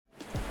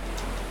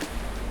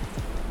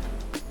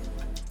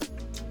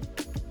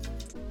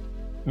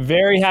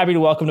Very happy to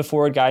welcome to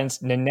Forward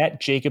Guidance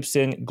Nanette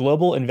Jacobson,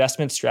 Global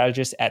Investment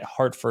Strategist at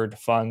Hartford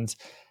Funds.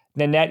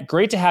 Nanette,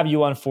 great to have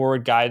you on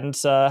Forward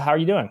Guidance. How are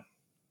you doing?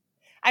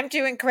 I'm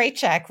doing great,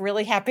 Jack.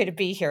 Really happy to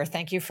be here.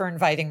 Thank you for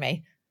inviting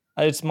me.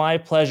 It's my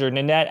pleasure.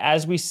 Nanette,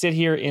 as we sit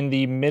here in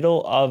the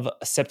middle of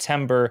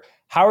September,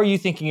 how are you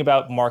thinking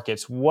about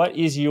markets? What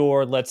is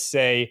your, let's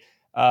say,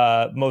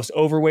 most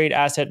overweight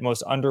asset,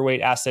 most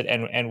underweight asset,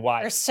 and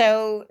why?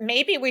 So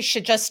maybe we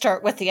should just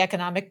start with the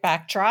economic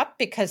backdrop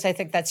because I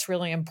think that's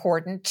really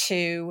important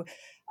to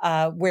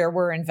where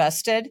we're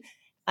invested.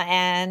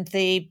 And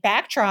the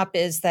backdrop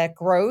is that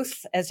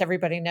growth, as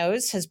everybody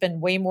knows, has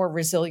been way more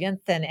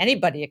resilient than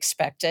anybody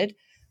expected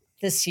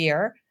this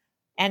year.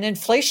 And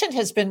inflation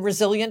has been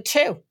resilient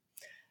too.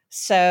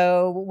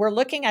 So we're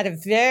looking at a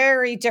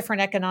very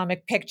different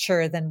economic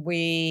picture than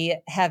we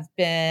have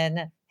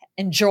been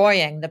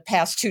enjoying the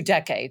past 2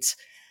 decades.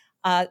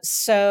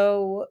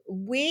 So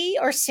we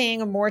are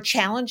seeing a more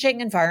challenging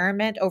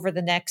environment over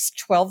the next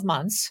 12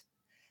 months.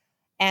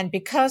 And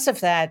because of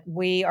that,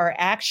 we are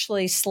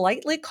actually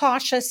slightly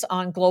cautious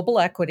on global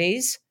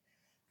equities.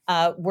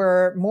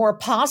 We're more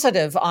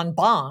positive on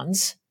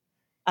bonds.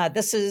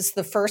 This is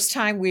the first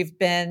time we've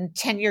been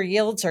 10-year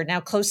yields are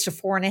now close to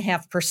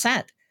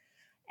 4.5%,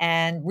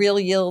 and real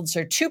yields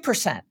are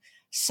 2%.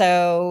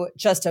 So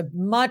just a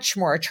much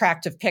more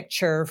attractive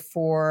picture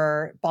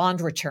for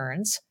bond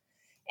returns.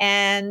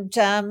 And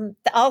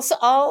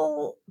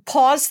I'll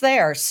pause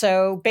there.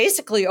 So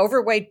basically,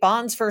 overweight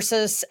bonds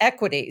versus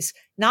equities.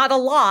 Not a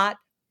lot,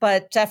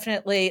 but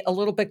definitely a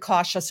little bit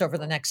cautious over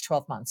the next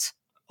 12 months.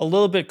 A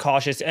little bit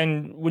cautious.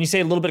 And when you say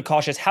a little bit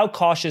cautious, how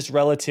cautious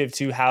relative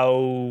to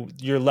how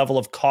your level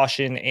of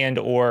caution and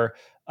or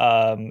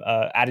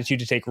attitude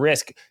to take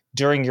risk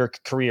during your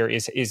career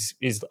is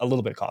a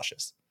little bit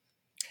cautious?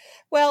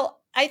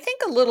 Well, I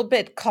think a little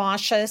bit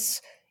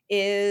cautious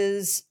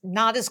is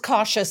not as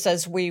cautious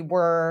as we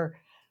were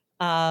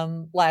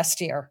last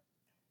year.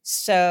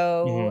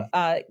 So,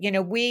 Hmm.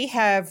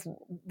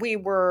 we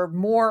were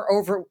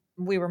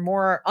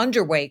more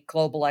underweight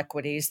global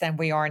equities than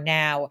we are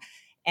now.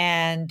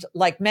 And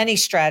like many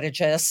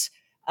strategists,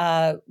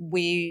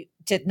 we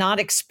did not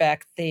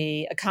expect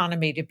the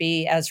economy to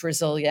be as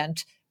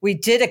resilient. We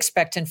did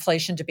expect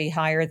inflation to be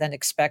higher than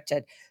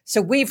expected.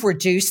 So we've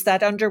reduced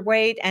that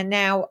underweight, and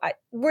now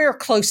we're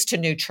close to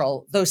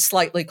neutral, though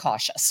slightly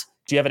cautious.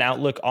 Do you have an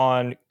outlook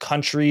on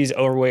countries,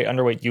 overweight,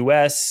 underweight,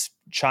 US,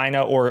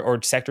 China,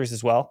 or sectors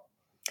as well?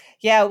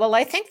 Yeah, well,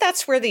 I think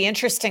that's where the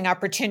interesting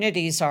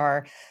opportunities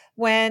are.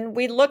 When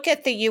we look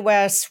at the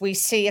US, we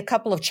see a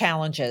couple of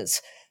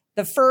challenges.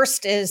 The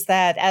first is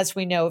that, as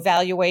we know,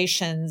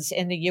 valuations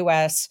in the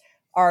US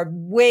are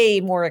way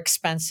more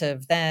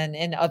expensive than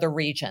in other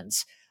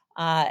regions.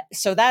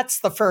 So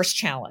that's the first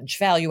challenge,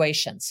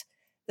 valuations.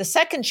 The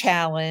second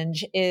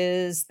challenge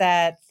is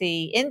that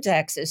the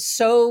index is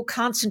so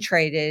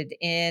concentrated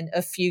in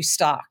a few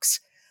stocks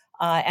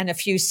and a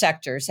few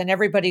sectors, and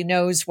everybody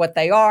knows what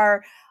they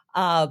are,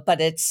 but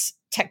it's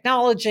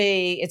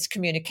technology, it's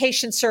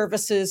communication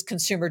services,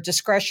 consumer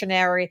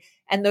discretionary,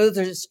 and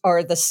those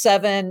are the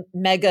seven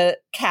mega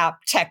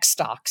cap tech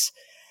stocks.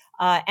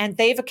 And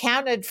they've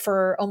accounted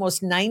for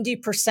almost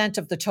 90%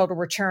 of the total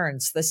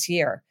returns this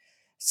year.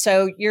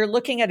 So you're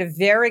looking at a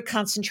very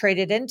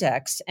concentrated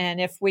index. And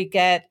if we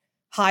get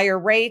higher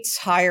rates,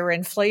 higher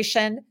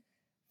inflation,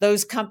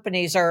 those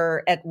companies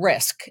are at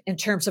risk in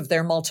terms of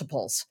their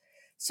multiples.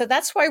 So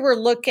that's why we're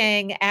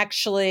looking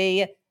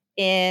actually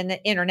in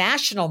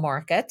international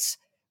markets.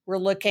 We're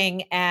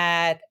looking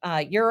at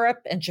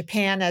Europe and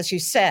Japan, as you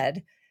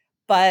said.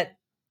 But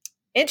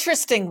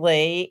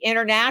interestingly,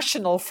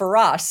 international for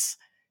us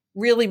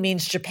really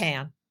means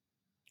Japan.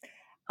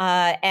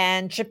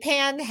 And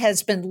Japan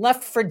has been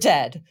left for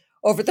dead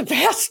over the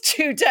past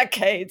 2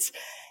 decades.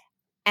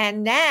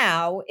 And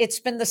now it's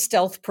been the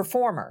stealth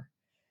performer.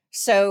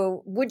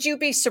 So, would you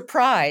be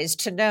surprised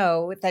to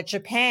know that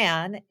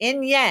Japan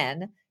in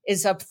yen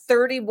is up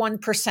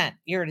 31%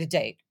 year to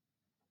date?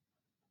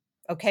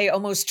 Okay,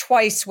 almost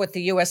twice what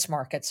the US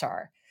markets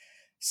are.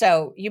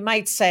 So, you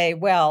might say,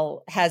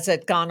 well, has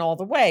it gone all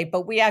the way?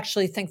 But we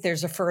actually think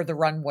there's a further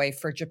runway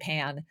for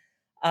Japan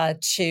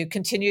to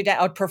continue to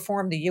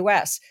outperform the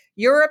US.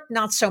 Europe,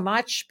 not so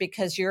much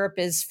because Europe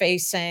is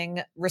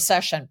facing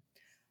recession.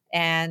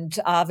 And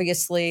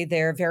obviously,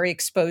 they're very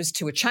exposed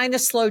to a China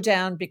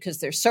slowdown because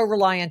they're so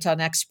reliant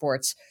on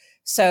exports.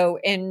 So,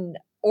 in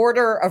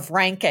order of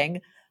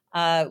ranking,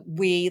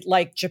 we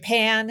like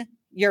Japan,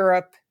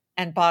 Europe,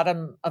 and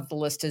bottom of the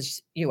list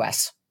is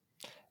US.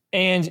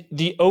 And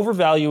the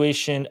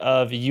overvaluation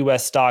of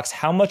US stocks,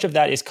 how much of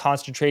that is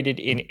concentrated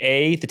in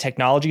A, the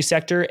technology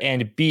sector,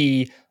 and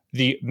B,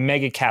 the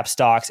mega cap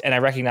stocks? And I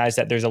recognize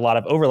that there's a lot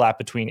of overlap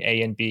between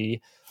A and B.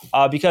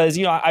 Because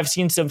I've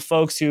seen some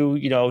folks who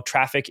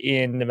traffic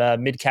in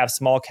mid cap,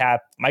 small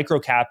cap, micro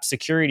cap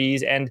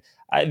securities, and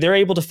they're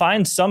able to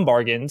find some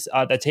bargains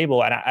at the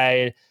table. And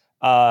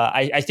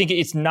I think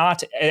it's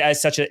not as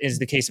such as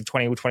the case of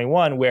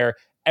 2021, where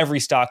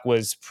every stock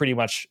was pretty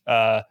much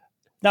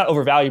not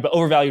overvalued, but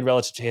overvalued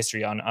relative to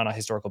history on a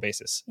historical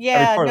basis. Every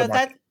Yeah, part of no, the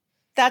market.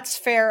 that's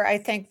fair. I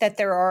think that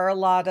there are a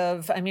lot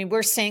of, I mean,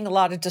 we're seeing a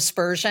lot of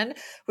dispersion,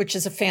 which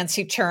is a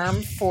fancy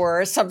term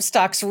for some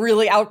stocks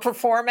really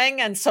outperforming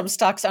and some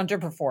stocks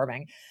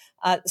underperforming.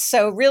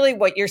 So really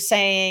what you're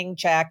saying,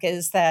 Jack,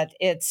 is that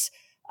it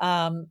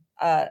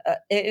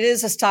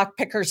is a stock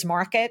picker's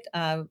market.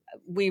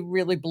 We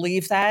really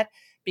believe that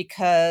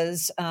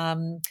because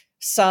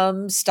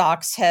some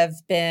stocks have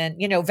been,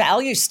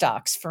 value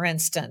stocks, for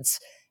instance,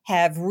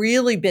 have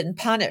really been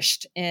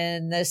punished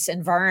in this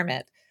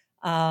environment.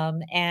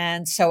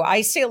 And so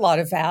I see a lot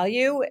of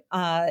value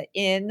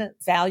in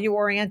value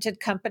oriented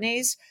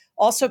companies.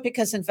 Also,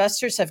 because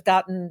investors have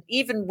gotten,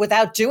 even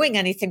without doing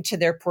anything to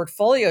their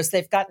portfolios,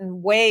 they've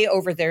gotten way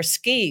over their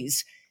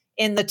skis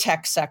in the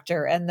tech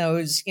sector and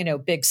those,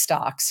 big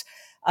stocks.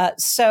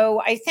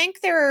 So I think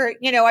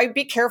I'd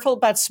be careful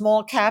about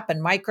small cap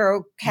and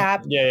micro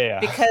cap,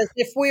 Yeah. because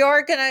if we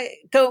are going to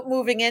go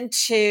moving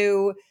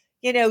into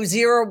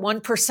 0,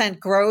 1%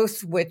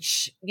 growth,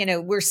 which,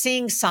 we're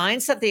seeing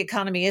signs that the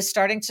economy is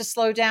starting to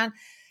slow down.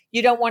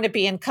 You don't want to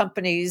be in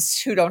companies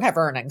who don't have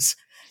earnings.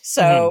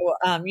 So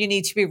you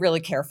need to be really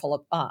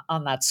careful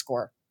on that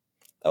score.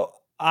 Oh,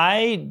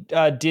 I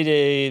did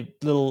a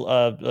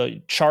little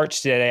chart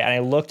today, and I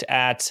looked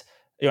at,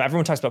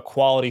 everyone talks about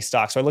quality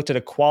stocks. So I looked at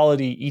a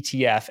quality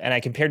ETF, and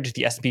I compared it to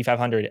the S&P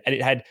 500, and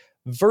it had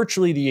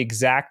virtually the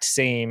exact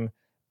same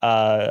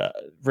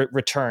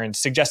returns,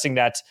 suggesting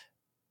that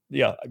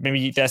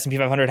maybe the S&P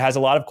 500 has a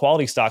lot of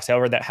quality stocks,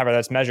 however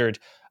that's measured.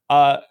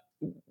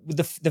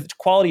 The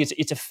quality,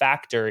 it's a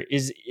factor.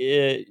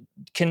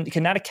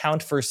 Can that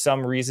account for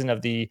some reason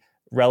of the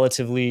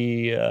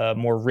relatively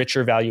more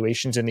richer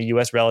valuations in the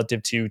U.S.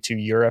 relative to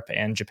Europe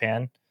and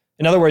Japan?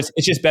 In other words,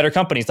 it's just better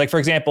companies. Like, for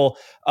example,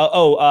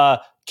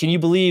 can you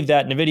believe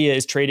that NVIDIA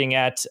is trading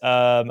at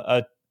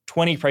a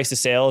 20 price to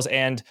sales,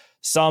 and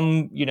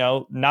some,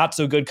 not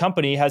so good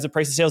company has a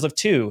price to sales of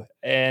 2?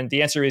 And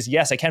the answer is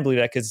yes, I can believe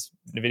that, because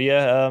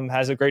NVIDIA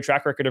has a great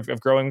track record of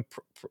growing,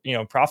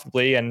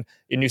 profitably and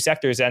in new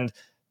sectors. And,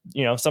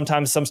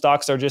 sometimes some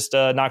stocks are just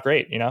not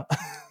great, Yeah.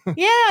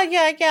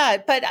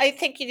 But I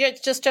think you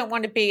just don't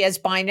want to be as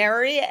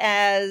binary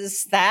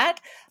as that.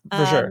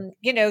 For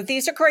sure.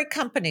 These are great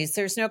companies.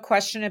 There's no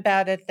question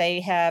about it. They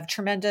have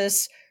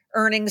tremendous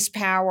earnings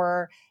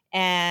power.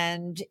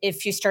 And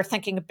if you start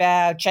thinking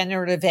about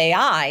generative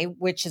AI,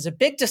 which is a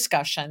big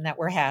discussion that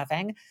we're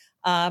having,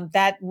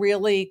 that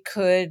really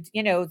could,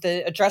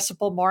 the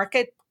addressable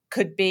market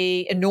could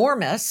be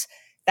enormous.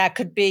 That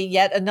could be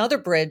yet another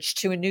bridge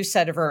to a new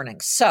set of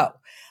earnings. So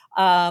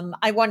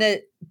I want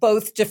to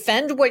both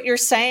defend what you're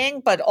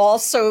saying, but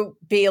also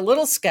be a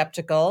little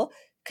skeptical,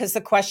 because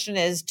the question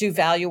is, do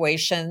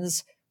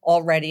valuations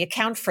already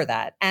account for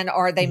that? And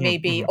are they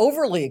maybe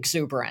overly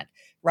exuberant,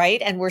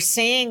 right? And we're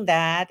seeing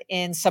that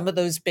in some of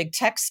those big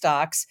tech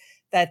stocks,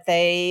 that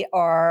they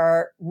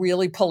are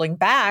really pulling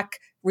back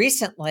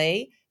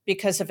recently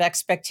because of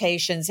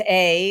expectations,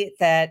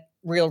 that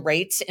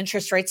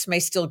interest rates may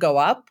still go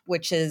up,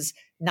 which is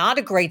not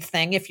a great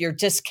thing if you're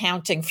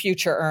discounting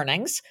future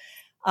earnings.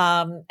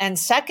 And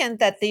second,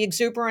 that the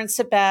exuberance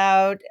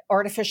about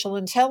artificial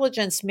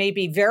intelligence may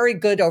be very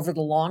good over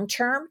the long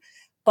term,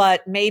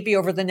 but maybe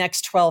over the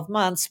next 12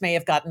 months may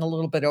have gotten a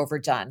little bit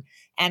overdone.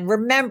 And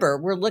remember,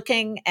 we're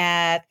looking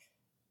at,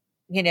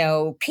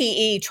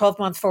 PE,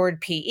 12-month forward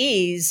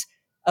PEs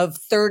of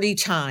 30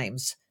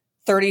 times,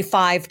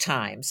 35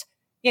 times,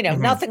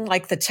 nothing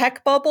like the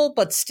tech bubble,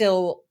 but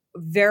still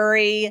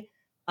very,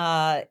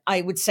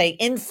 I would say,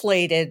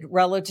 inflated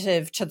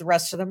relative to the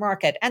rest of the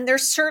market. And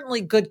there's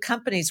certainly good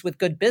companies with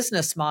good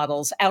business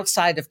models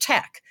outside of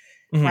tech,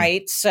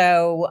 right?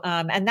 So,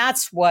 and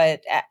that's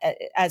what,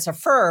 as a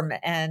firm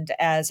and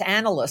as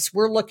analysts,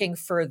 we're looking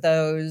for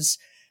those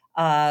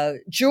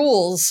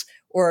jewels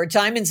or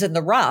diamonds in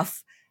the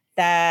rough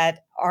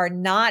that are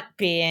not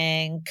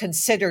being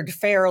considered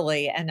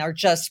fairly and are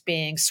just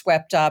being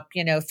swept up,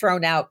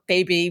 thrown out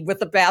baby with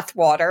the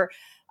bathwater,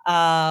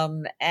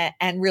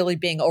 and really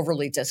being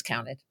overly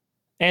discounted.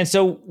 And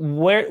so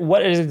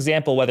what is an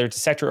example, whether it's a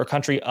sector or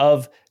country,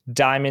 of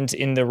diamonds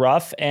in the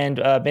rough?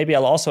 And maybe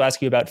I'll also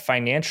ask you about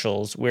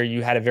financials, where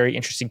you had a very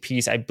interesting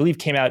piece, I believe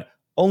came out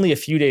only a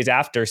few days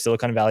after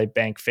Silicon Valley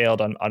Bank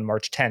failed on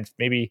March 10th.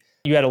 Maybe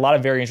you had a lot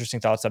of very interesting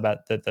thoughts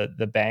about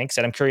the banks.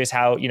 And I'm curious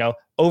how,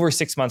 over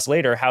 6 months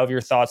later, how have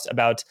your thoughts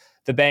about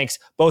the banks,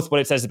 both what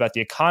it says about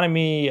the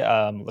economy,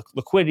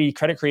 liquidity,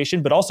 credit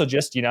creation, but also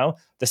just,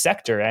 the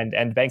sector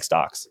and bank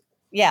stocks?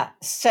 Yeah.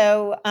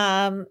 So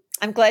I'm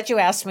glad you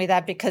asked me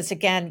that, because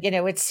again,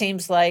 it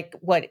seems like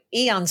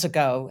eons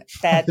ago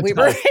that we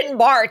were in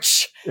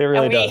March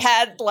and we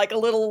had like a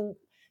little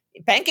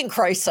banking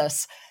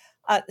crisis.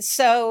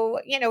 So,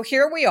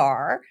 here we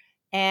are,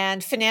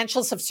 and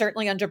financials have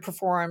certainly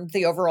underperformed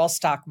the overall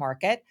stock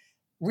market.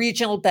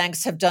 Regional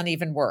banks have done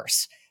even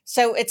worse.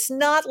 So it's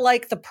not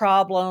like the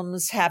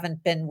problems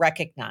haven't been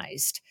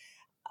recognized.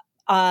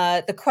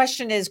 The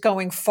question is,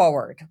 going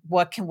forward,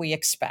 what can we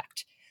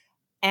expect?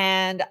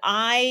 And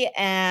I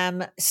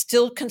am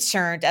still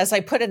concerned, as I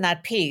put in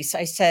that piece,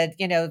 I said,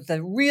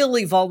 the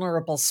really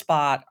vulnerable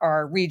spot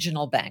are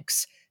regional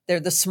banks. They're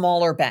the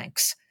smaller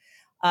banks.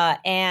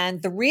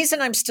 And the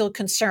reason I'm still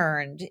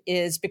concerned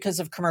is because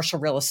of commercial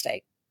real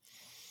estate.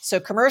 So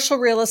commercial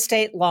real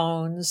estate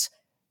loans,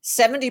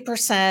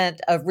 70%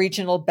 of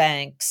regional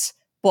banks'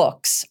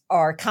 books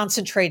are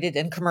concentrated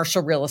in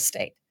commercial real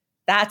estate.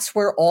 That's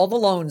where all the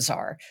loans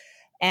are.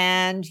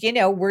 And,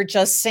 we're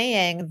just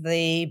seeing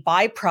the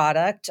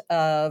byproduct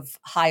of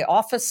high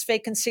office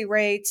vacancy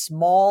rates,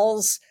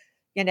 malls,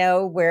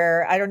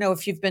 where I don't know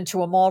if you've been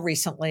to a mall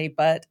recently,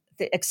 but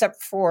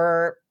except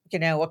for,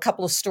 a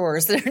couple of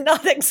stores, they're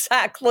not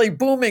exactly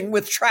booming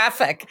with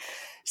traffic.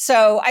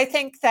 So I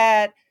think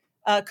that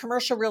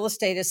commercial real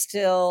estate is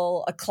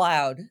still a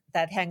cloud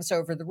that hangs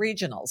over the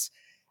regionals.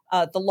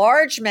 The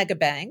large mega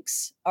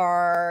banks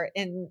are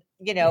in,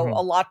 a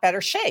lot better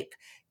shape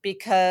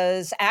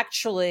because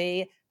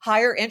actually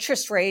higher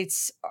interest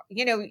rates,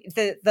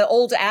 the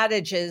old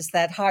adage is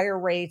that higher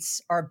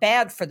rates are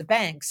bad for the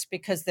banks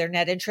because their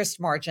net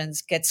interest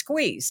margins get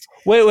squeezed.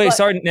 Wait,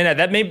 sorry, Nanette,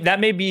 that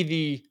may be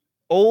the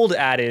old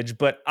adage,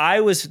 but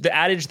the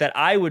adage that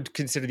I would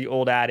consider the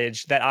old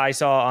adage that I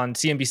saw on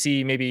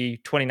CNBC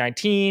maybe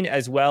 2019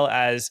 as well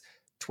as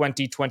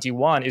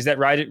 2021 is that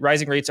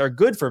rising rates are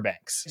good for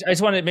banks. I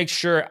just wanted to make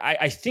sure.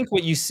 I think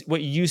what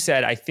you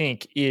said, I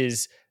think,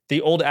 is the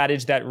old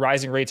adage that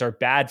rising rates are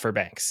bad for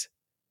banks.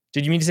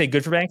 Did you mean to say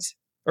good for banks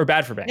or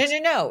bad for banks?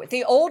 No.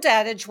 The old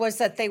adage was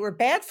that they were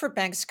bad for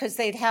banks because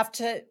they'd have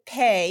to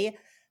pay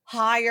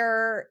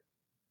higher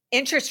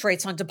interest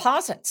rates on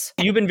deposits.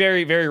 You've been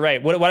very, very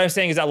right. What I'm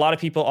saying is that a lot of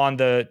people on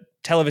the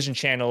television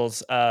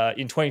channels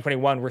in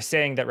 2021 were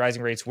saying that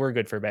rising rates were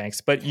good for banks,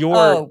 but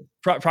your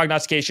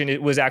prognostication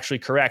it was actually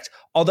correct.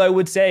 Although I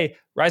would say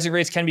rising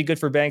rates can be good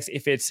for banks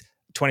if it's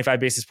 25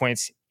 basis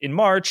points in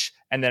March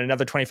and then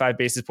another 25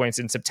 basis points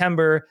in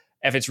September,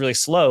 if it's really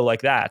slow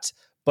like that.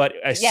 But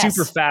a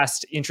super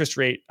fast interest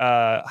rate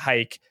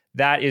hike,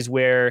 that is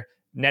where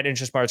net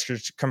interest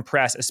margins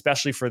compress,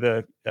 especially for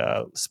the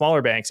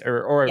smaller banks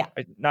or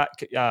not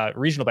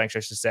regional banks, I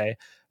should say,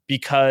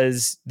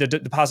 because the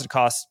deposit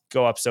costs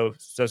go up. So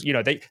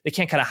they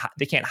can't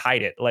they can't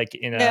hide it like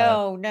in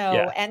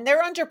and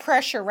they're under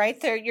pressure,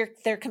 right?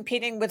 They're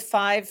competing with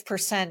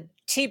 5%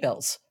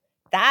 T-bills.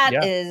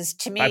 That is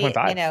to me,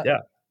 5.5,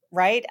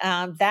 right?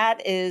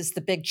 That is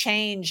the big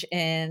change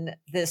in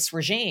this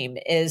regime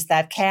is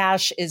that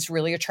cash is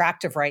really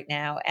attractive right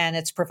now, and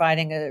it's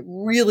providing a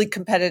really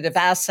competitive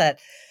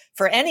asset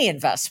for any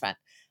investment.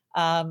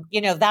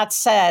 That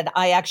said,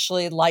 I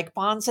actually like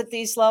bonds at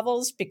these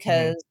levels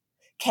because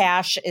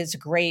cash is a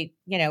great,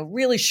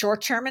 really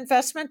short-term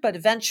investment, but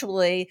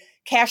eventually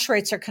cash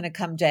rates are going to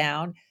come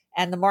down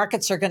and the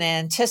markets are going to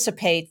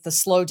anticipate the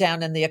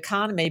slowdown in the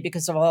economy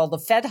because of all the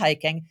Fed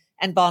hiking,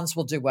 and bonds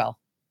will do well.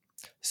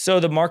 So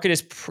the market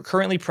is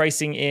currently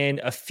pricing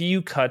in a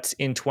few cuts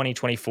in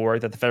 2024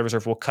 that the Federal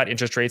Reserve will cut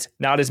interest rates.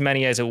 Not as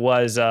many as it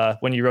was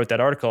when you wrote that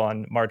article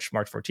on March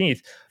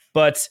 14th.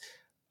 But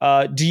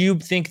do you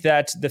think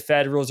that the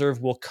Federal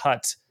Reserve will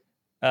cut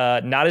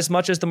not as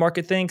much as the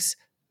market thinks,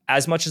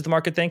 as much as the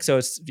market thinks? So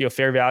it's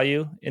fair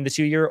value in the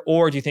 2-year,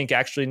 or do you think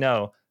actually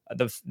no,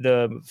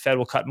 the Fed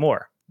will cut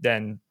more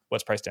than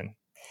what's priced in?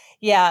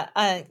 Yeah,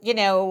 I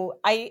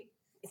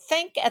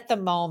think at the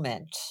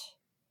moment,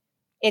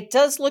 it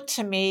does look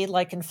to me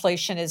like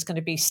inflation is going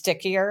to be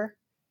stickier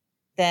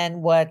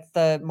than what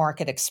the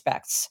market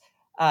expects.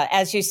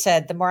 As you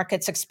said, the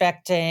market's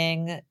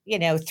expecting,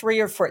 3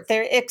 or 4.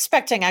 They're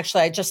expecting,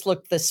 actually, I just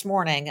looked this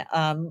morning,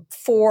 about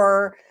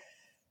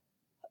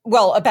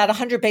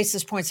 100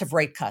 basis points of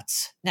rate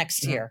cuts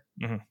next year,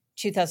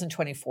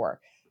 2024.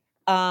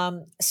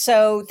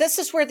 So this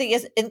is where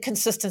the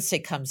inconsistency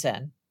comes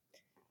in.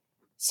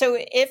 So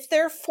if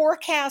they're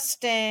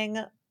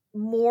forecasting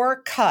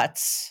more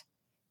cuts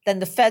than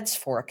the Fed's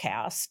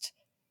forecast,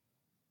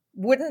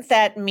 wouldn't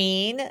that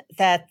mean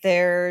that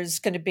there's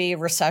going to be a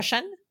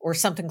recession or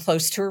something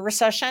close to a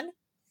recession?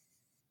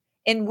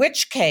 In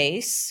which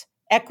case,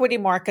 equity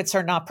markets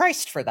are not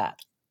priced for that,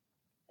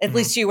 at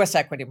least US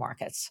equity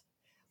markets.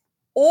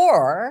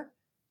 Or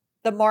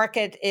the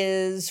market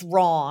is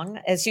wrong,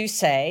 as you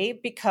say,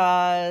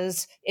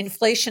 because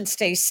inflation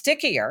stays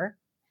stickier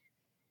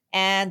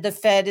and the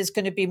Fed is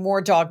going to be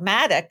more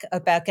dogmatic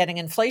about getting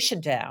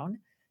inflation down.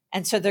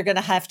 And so they're going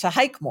to have to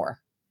hike more.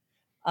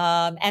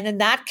 And in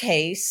that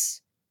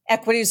case,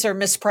 equities are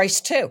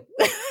mispriced too.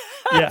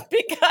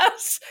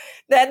 Because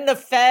then the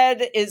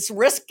Fed is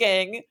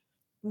risking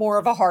more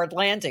of a hard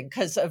landing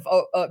because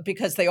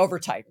they over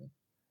tighten.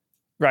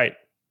 Right.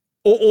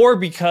 Or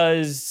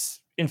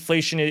because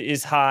inflation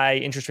is high,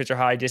 interest rates are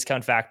high,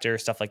 discount factor,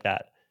 stuff like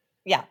that.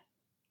 Yeah,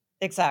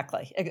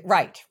 exactly.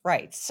 Right.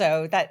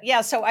 So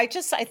so I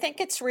think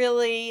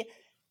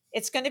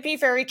it's going to be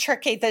very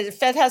tricky. The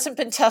Fed hasn't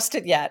been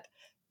tested yet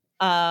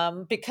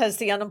because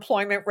the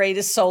unemployment rate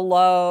is so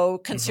low,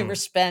 consumer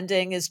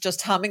spending is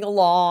just humming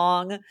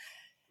along.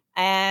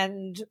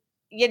 And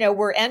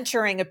we're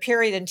entering a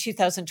period in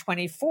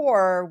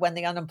 2024 when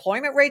the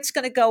unemployment rate's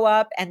going to go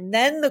up. And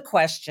then the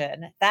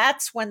question,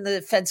 that's when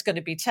the Fed's going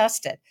to be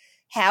tested.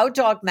 How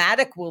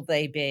dogmatic will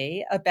they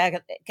be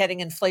about getting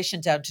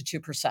inflation down to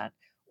 2%?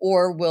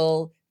 Or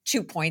will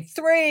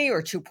 2.3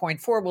 or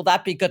 2.4, will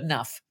that be good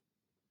enough?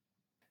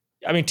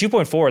 I mean,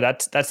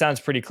 2.4, that sounds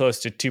pretty close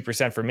to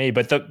 2% for me.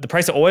 But the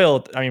price of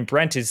oil, I mean,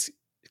 Brent is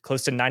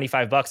close to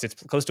 $95. It's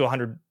close to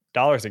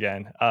 $100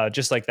 again,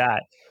 just like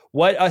that.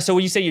 So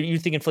when you say you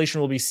think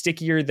inflation will be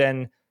stickier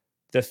than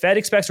the Fed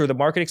expects or the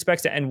market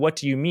expects, and what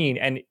do you mean?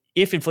 And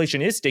if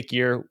inflation is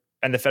stickier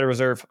and the Federal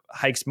Reserve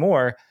hikes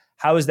more,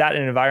 how is that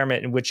an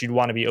environment in which you'd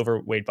want to be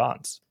overweight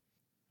bonds?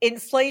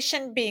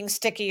 Inflation being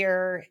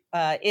stickier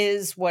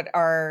is what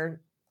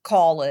our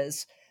call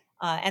is.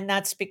 And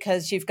that's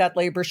because you've got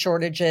labor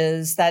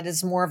shortages. That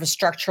is more of a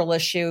structural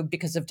issue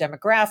because of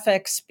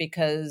demographics,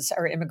 because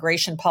our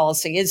immigration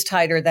policy is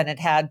tighter than it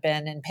had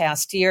been in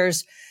past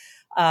years.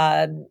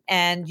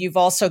 And you've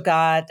also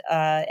got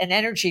an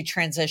energy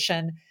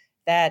transition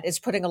that is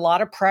putting a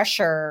lot of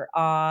pressure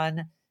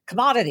on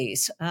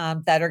commodities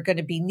that are going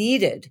to be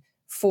needed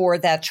for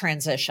that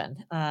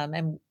transition.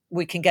 And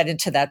we can get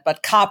into that.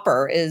 But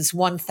copper is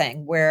one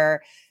thing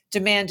where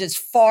demand is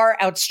far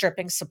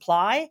outstripping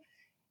supply.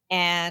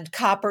 And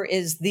copper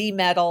is the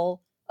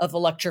metal of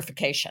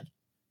electrification.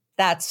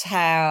 That's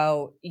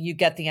how you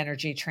get the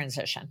energy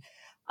transition.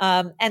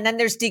 And then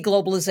there's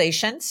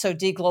deglobalization. So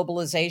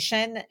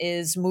deglobalization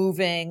is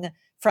moving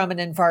from an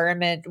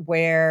environment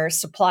where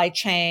supply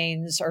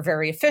chains are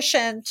very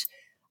efficient,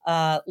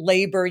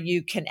 labor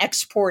you can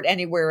export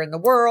anywhere in the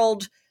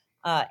world,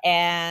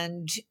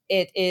 and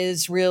it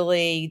is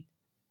really,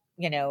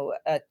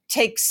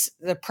 takes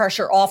the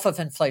pressure off of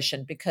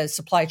inflation because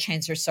supply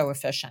chains are so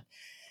efficient.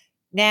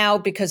 Now,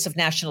 because of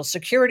national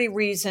security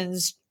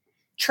reasons,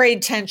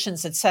 trade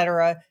tensions, et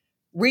cetera,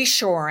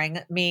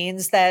 reshoring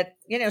means that,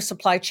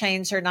 supply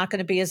chains are not going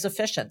to be as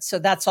efficient. So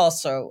that's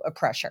also a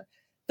pressure.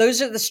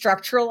 Those are the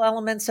structural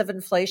elements of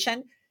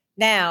inflation.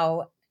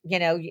 Now,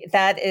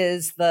 that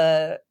is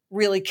the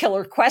really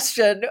killer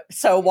question.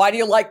 So why do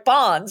you like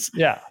bonds?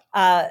 Yeah.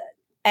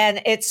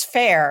 And it's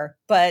fair,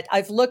 but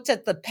I've looked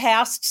at the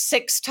past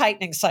 6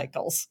 tightening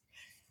cycles.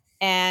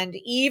 And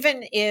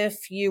even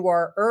if you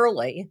are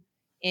early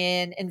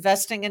in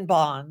investing in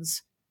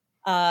bonds,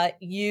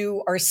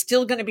 you are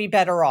still going to be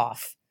better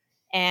off.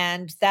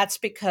 And that's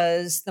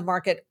because the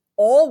market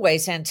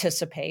always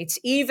anticipates,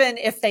 even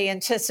if they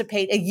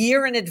anticipate a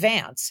year in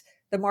advance,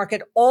 the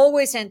market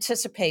always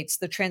anticipates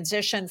the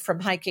transition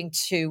from hiking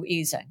to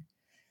easing.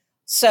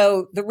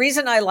 So the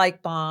reason I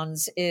like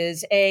bonds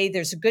is A,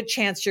 there's a good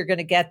chance you're going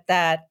to get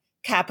that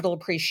capital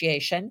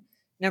appreciation.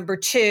 Number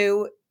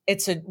 2,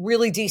 it's a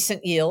really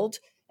decent yield.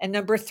 And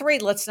number 3,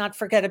 let's not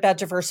forget about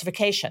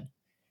diversification.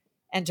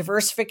 And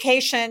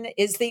diversification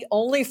is the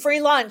only free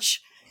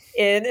lunch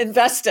in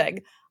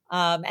investing.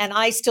 And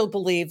I still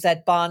believe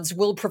that bonds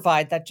will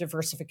provide that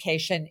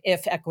diversification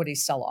if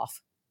equities sell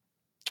off.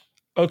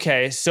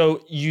 Okay,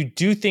 so you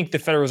do think the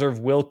Federal Reserve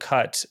will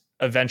cut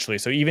eventually.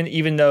 So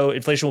even though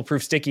inflation will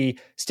prove sticky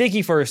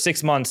for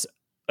 6 months,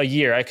 a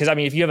year, because I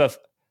mean, if you have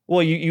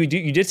you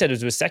did say it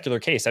was a secular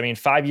case. I mean,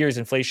 5 years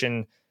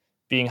inflation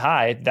being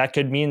high, that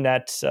could mean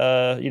that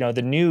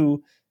the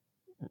new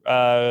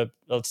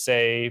let's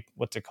say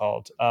what's it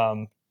called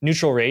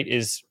neutral rate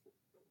is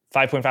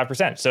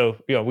 5.5%. So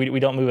we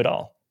don't move at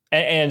all,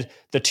 and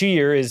the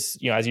 2-year is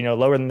as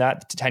lower than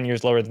that. 10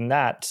 years lower than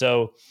that.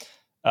 So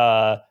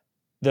there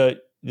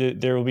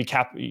will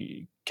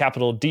be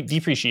capital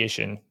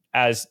depreciation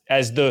as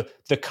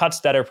the cuts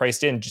that are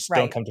priced in just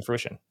don't come to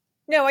fruition.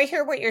 No, I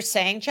hear what you're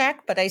saying,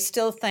 Jack, but I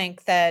still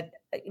think that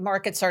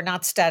markets are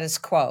not status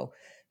quo.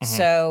 Mm-hmm.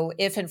 So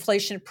if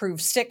inflation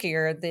proves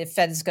stickier, the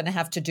Fed is going to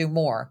have to do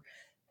more.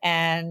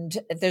 And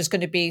there's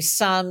going to be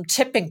some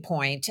tipping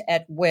point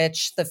at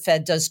which the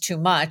Fed does too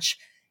much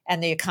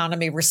and the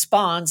economy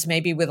responds,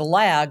 maybe with a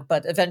lag,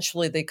 but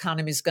eventually the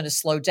economy is going to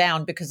slow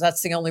down because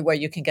that's the only way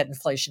you can get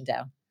inflation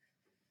down.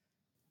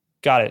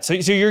 Got it. So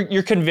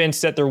you're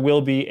convinced that there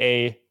will be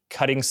a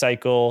cutting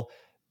cycle,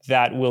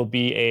 that will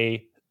be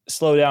a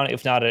slowdown,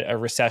 if not a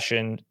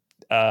recession,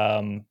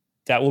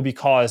 that will be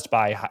caused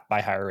by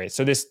higher rates.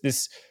 So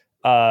this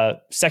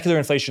secular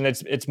inflation,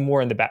 it's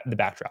more in the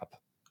backdrop.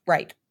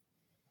 Right.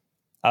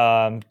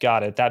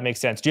 Got it. That makes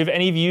sense. Do you have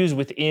any views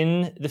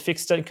within the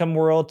fixed income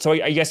world? So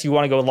I guess you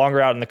want to go longer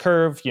out in the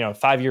curve,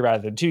 5-year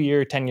rather than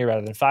 2-year, 10-year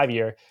rather than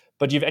 5-year.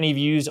 But do you have any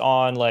views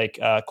on like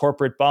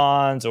corporate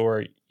bonds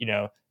or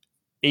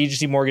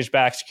agency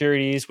mortgage-backed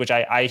securities, which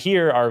I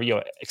hear are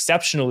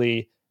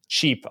exceptionally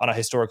cheap on a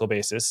historical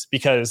basis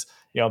because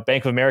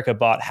Bank of America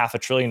bought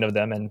 $500 billion of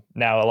them, and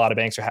now a lot of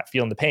banks are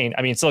feeling the pain.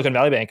 I mean, Silicon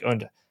Valley Bank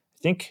owned,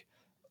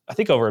 I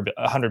think over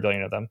 $100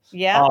 billion of them.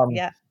 Yeah,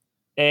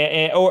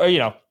 yeah.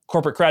 Or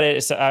corporate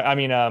credit.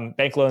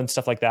 Bank loans,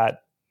 stuff like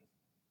that.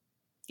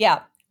 Yeah.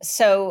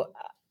 So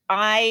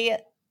I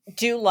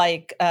do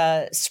like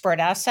spread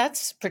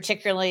assets,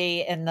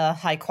 particularly in the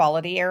high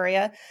quality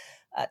area.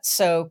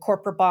 So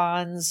corporate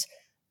bonds,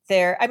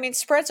 I mean,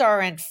 spreads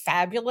aren't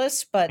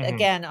fabulous, but Hmm.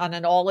 again, on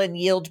an all-in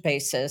yield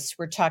basis,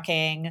 we're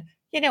talking,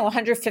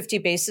 150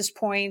 basis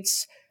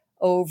points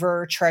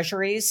over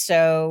treasuries.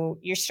 So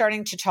you're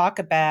starting to talk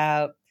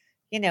about,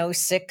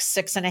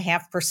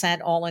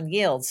 6.5% all-in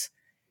yields.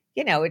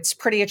 It's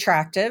pretty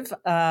attractive.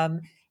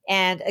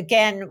 And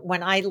again,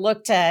 when I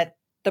looked at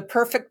the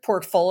perfect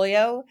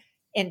portfolio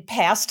in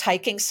past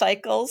hiking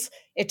cycles,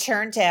 it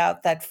turned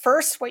out that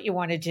first, what you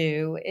want to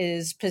do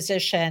is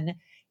position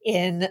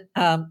in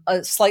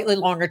a slightly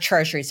longer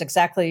treasuries,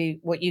 exactly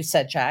what you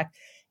said, Jack.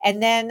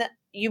 And then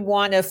you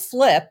want to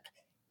flip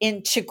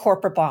into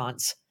corporate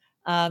bonds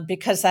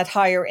because that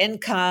higher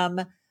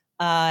income.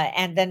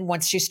 And then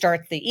once you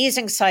start the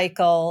easing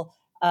cycle,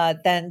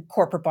 then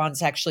corporate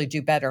bonds actually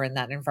do better in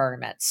that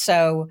environment.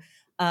 So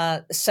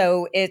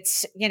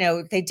it's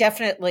they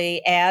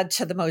definitely add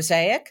to the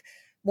mosaic.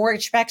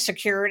 Mortgage-backed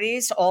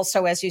securities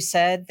also, as you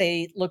said,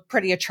 they look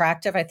pretty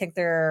attractive. I think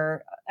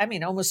they're, I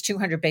mean, almost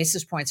 200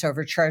 basis points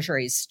over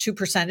treasuries, 2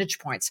 percentage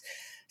points.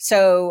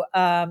 So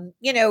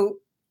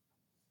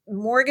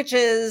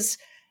mortgages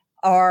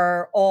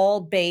are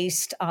all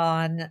based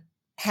on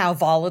how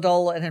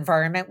volatile an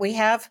environment we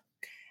have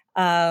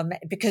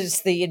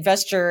because the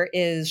investor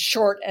is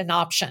short an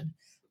option,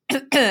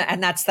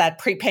 and that's that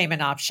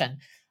prepayment option.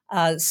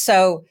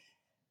 So,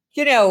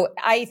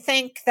 I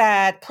think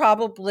that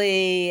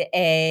probably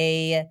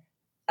uh,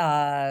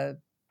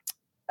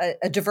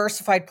 a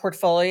diversified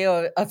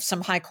portfolio of some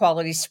high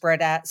quality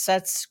spread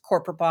assets,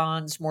 corporate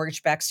bonds,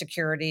 mortgage backed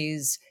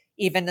securities,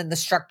 even in the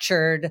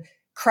structured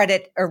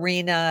credit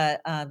arena.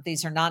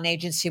 These are non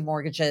agency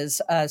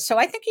mortgages. So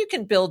I think you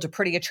can build a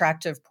pretty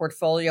attractive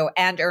portfolio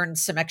and earn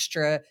some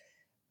extra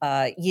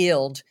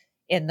yield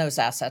in those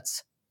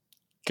assets.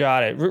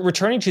 Got it.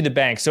 Returning to the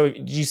bank. So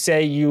you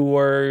say you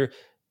were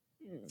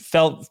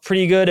felt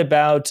pretty good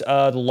about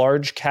the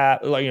large cap,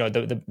 like,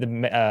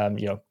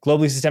 globally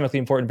systemically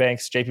important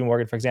banks, J.P.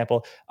 Morgan, for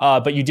example.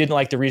 But you didn't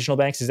like the regional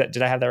banks.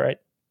 Did I have that right?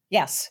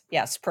 Yes,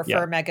 Yeah.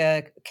 prefer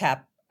mega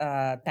cap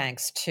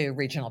banks to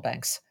regional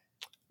banks.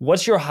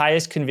 What's your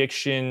highest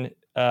conviction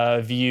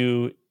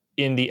view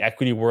in the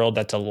equity world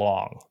that's a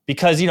long?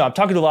 Because I'm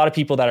talking to a lot of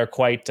people that are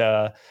quite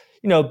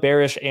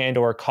bearish and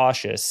or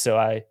cautious.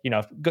 So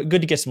good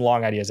to get some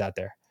long ideas out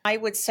there. I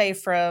would say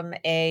from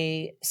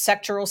a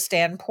sectoral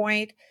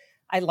standpoint,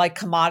 I like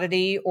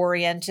commodity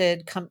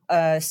oriented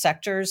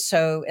sectors.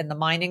 So in the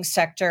mining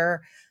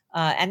sector,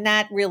 and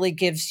that really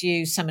gives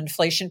you some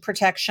inflation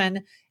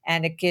protection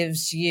and it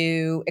gives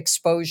you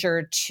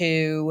exposure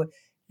to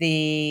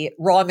the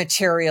raw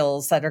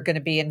materials that are going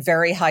to be in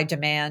very high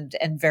demand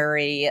and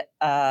very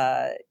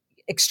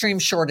extreme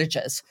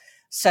shortages.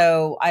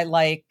 So I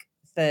like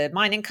the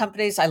mining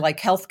companies. I like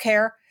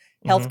healthcare.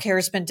 Hmm. Healthcare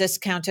has been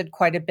discounted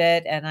quite a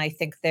bit, and I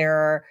think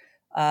there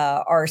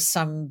are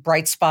some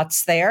bright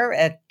spots there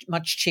at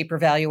much cheaper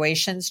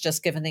valuations,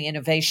 just given the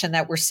innovation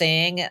that we're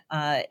seeing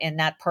in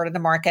that part of the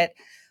market.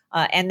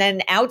 And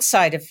then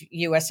outside of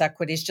US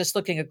equities, just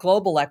looking at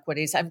global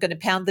equities, I'm going to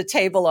pound the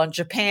table on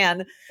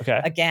Japan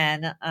Okay.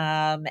 again.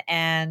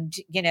 And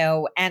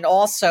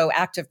also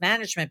active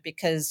management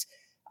because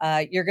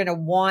you're going to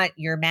want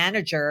your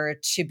manager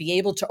to be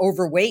able to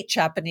overweight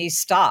Japanese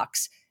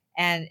stocks.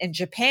 And in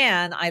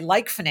Japan, I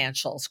like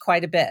financials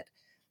quite a bit.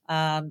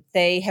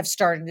 They have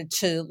started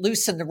to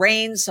loosen the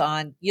reins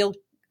on yield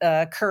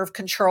curve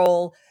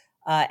control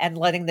and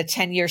letting the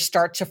 10-year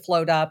start to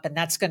float up. And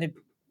that's going to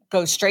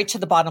go straight to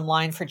the bottom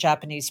line for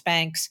Japanese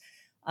banks.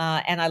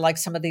 And I like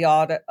some of the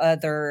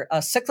other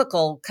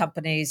cyclical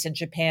companies in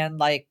Japan,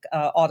 like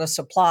auto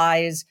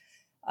supplies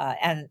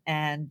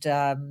and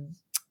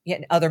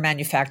other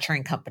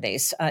manufacturing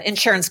companies,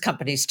 insurance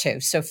companies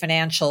too. So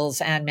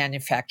financials and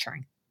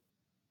manufacturing.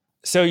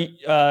 So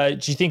do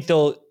you think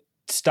they'll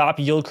stop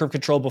yield curve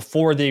control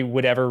before they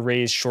would ever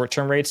raise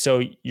short-term rates? So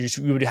you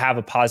would have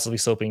a positively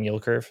sloping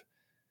yield curve?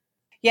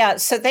 Yeah,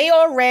 so they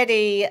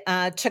already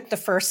took the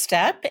first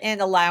step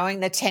in allowing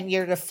the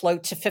 10-year to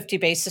float to 50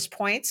 basis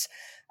points.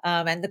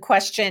 And the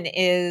question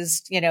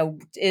is,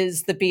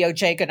 is the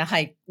BOJ going to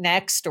hike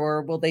next,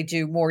 or will they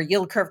do more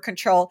yield curve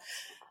control?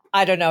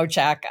 I don't know,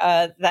 Jack.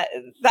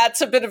 That's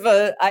a bit of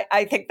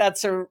I think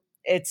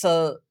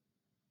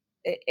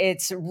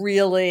it's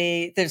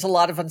really, there's a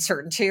lot of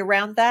uncertainty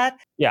around that.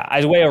 Yeah, I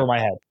was way over my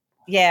head.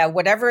 Yeah,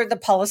 whatever the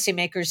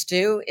policymakers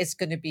do, it's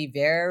going to be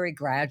very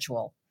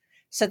gradual.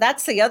 So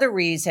that's the other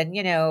reason,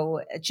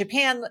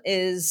 Japan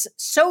is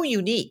so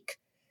unique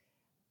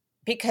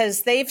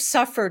because they've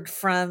suffered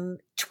from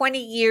 20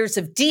 years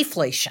of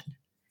deflation.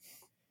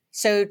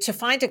 So to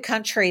find a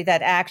country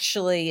that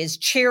actually is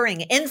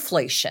cheering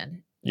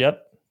inflation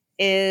Yep.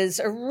 is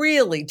a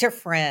really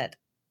different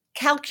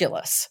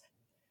calculus.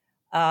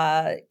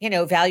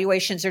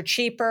 Valuations are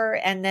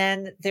cheaper. And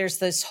then there's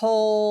this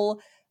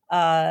whole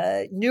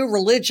new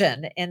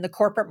religion in the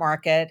corporate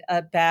market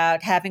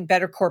about having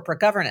better corporate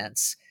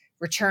governance,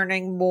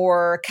 returning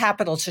more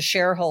capital to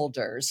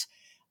shareholders,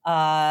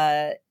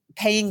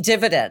 paying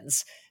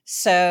dividends.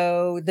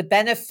 So the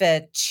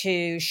benefit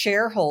to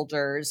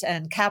shareholders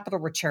and capital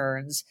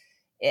returns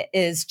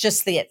is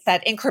just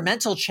that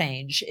incremental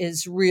change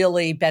is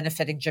really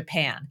benefiting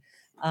Japan.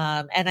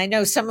 And I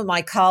know some of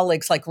my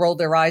colleagues like roll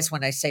their eyes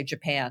when I say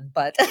Japan,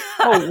 but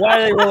Oh, why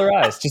do they roll their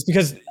eyes?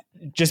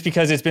 Just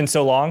because it's been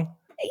so long?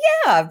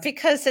 yeah,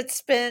 because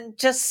it's been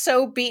just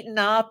so beaten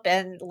up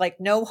and like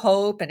no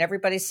hope, and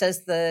everybody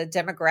says the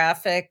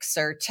demographics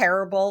are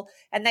terrible,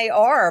 and they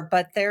are,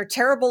 but they're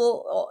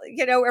terrible,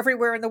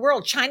 everywhere in the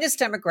world. China's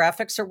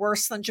demographics are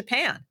worse than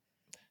Japan.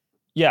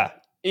 Yeah,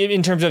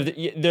 in terms of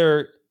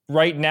there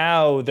right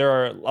now, there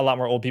are a lot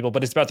more old people,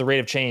 but it's about the rate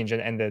of change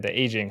and the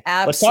aging.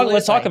 Let's talk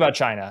Absolutely. about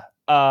China.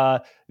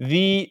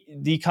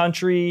 The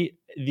country,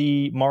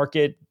 the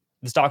market,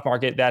 the stock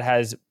market that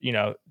has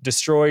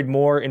destroyed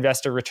more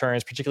investor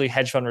returns, particularly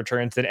hedge fund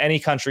returns, than any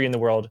country in the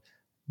world,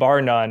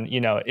 bar none.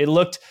 It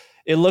looked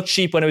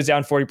cheap when it was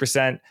down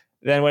 40%.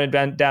 Then when it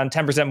went down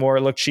 10% more,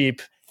 it looked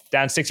cheap.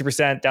 Down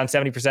 60%, down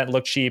 70%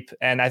 looked cheap,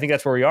 and I think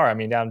that's where we are. I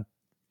mean, down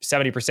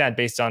 70%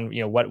 based on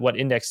what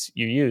index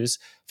you use,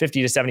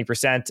 50 to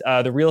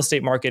 70%. The real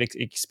estate market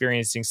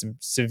experiencing some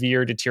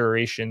severe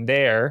deterioration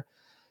there.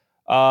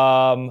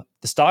 The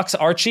stocks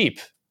are cheap.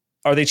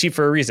 Are they cheap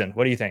for a reason?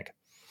 What do you think?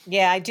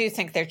 Yeah, I do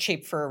think they're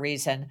cheap for a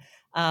reason.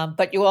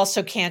 But you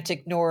also can't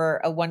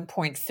ignore a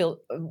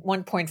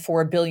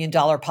 $1.4 billion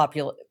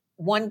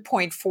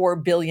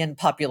 $1.4 billion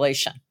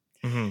population.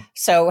 Mm-hmm.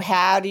 So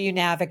how do you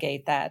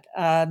navigate that?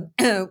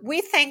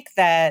 We think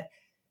that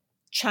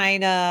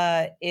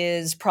China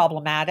is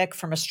problematic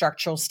from a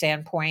structural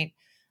standpoint.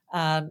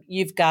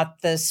 You've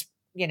got this,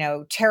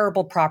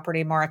 terrible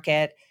property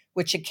market,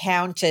 which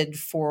accounted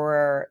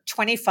for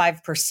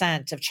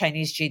 25% of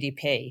Chinese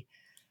GDP.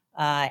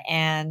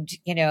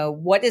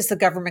 What is the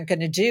government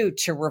going to do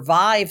to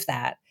revive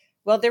that?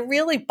 Well, they're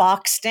really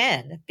boxed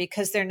in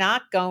because they're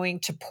not going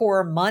to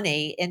pour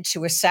money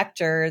into a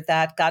sector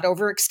that got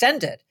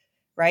overextended,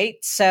 right?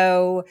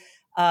 So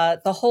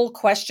the whole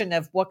question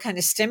of what kind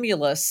of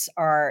stimulus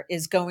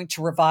is going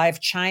to revive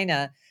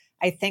China,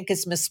 I think,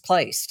 is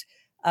misplaced.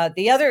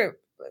 The other,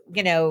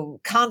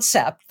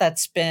 concept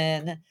that's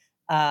been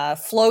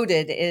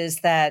floated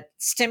is that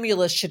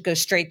stimulus should go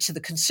straight to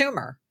the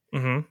consumer.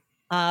 Mm-hmm.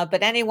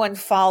 But anyone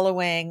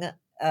following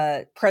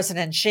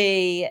President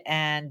Xi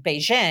and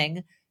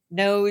Beijing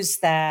knows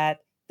that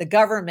the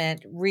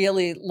government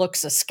really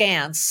looks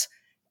askance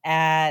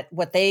at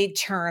what they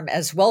term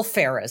as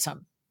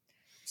welfareism.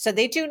 So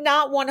they do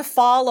not want to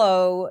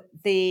follow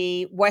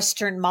the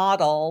Western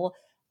model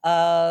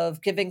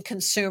of giving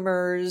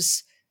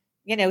consumers,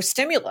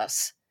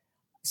 stimulus.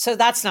 So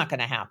that's not going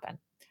to happen.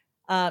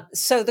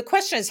 So the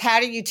question is, how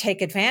do you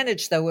take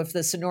advantage, though, of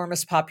this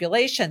enormous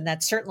population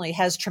that certainly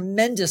has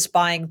tremendous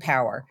buying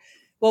power?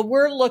 Well,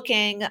 we're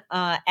looking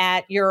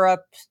at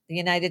Europe, the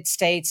United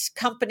States,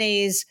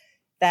 companies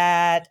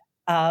that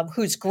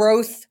whose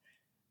growth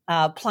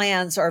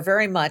plans are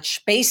very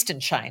much based in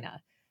China.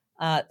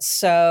 There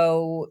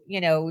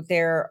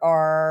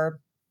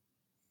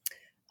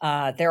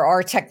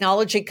are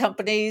technology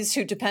companies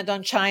who depend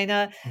on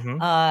China.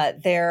 Mm-hmm.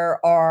 There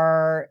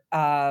are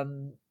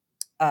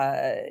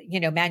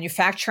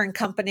manufacturing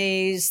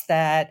companies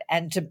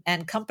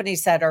and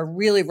companies that are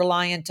really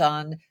reliant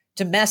on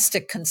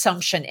domestic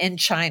consumption in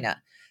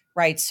China,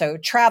 right? So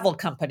travel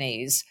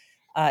companies,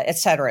 et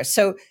cetera.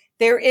 So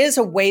there is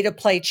a way to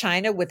play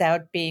China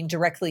without being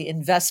directly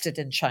invested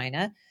in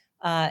China.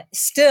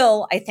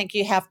 Still, I think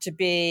you have to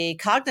be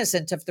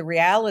cognizant of the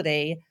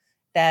reality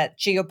that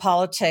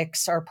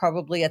geopolitics are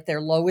probably at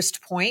their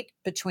lowest point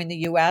between the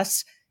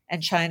U.S.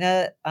 and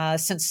China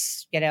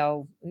since,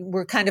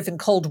 we're kind of in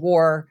Cold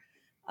War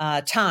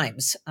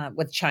times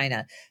with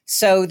China.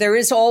 So there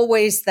is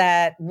always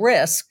that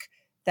risk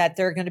that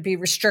there are going to be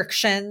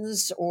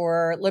restrictions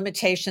or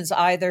limitations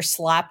either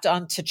slapped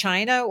onto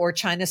China or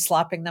China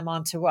slapping them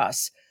onto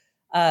us.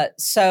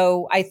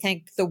 So I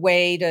think the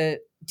way to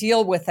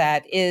deal with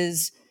that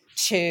is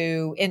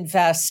to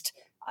invest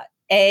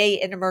A,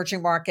 in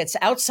emerging markets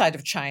outside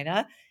of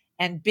China,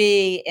 and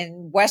B,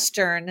 in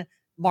Western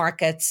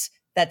markets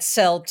that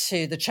sell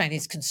to the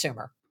Chinese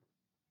consumer.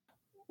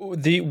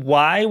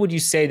 Why would you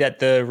say that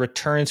the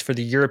returns for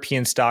the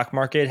European stock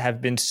market have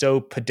been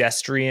so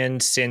pedestrian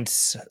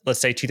since,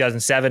 let's say,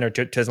 2007 or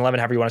 2011,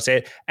 however you want to say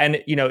it?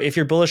 And, if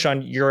you're bullish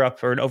on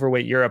Europe or an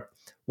overweight Europe,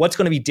 what's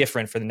going to be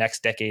different for the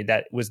next decade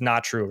that was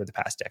not true over the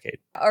past decade?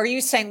 Are you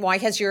saying why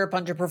has Europe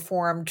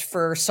underperformed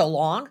for so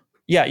long?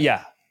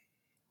 Yeah.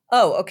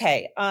 Oh,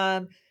 okay.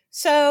 I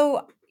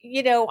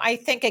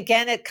think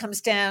again, it comes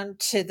down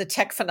to the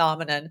tech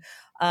phenomenon.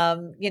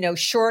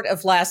 Short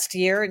of last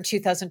year in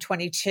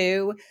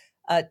 2022,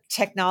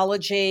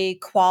 technology,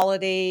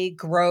 quality,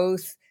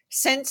 growth,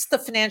 since the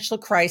financial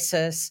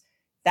crisis,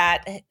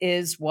 that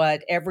is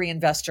what every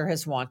investor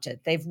has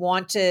wanted. They've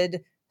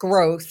wanted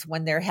growth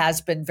when there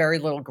has been very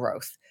little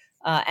growth.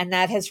 And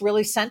that has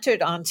really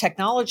centered on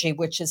technology,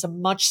 which is a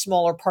much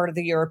smaller part of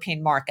the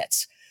European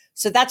markets.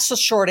 So that's the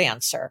short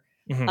answer.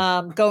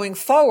 Mm-hmm. Going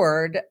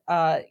forward,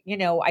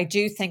 I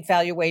do think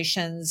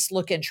valuations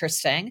look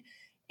interesting.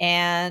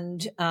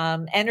 And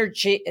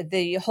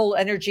the whole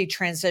energy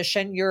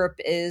transition, Europe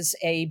is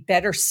a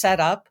better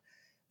setup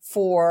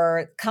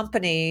for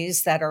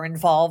companies that are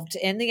involved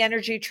in the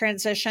energy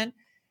transition.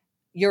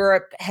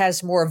 Europe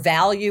has more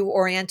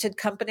value-oriented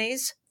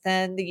companies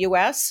than the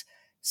US.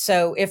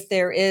 So if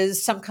there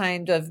is some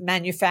kind of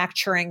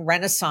manufacturing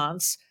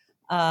renaissance,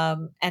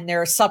 and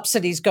there are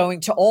subsidies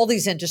going to all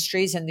these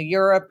industries in the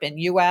Europe and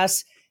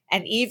US,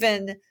 and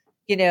even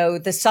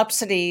the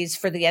subsidies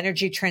for the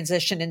energy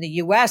transition in the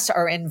US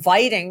are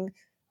inviting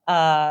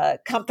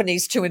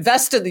companies to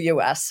invest in the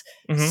US.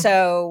 Mm-hmm.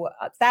 So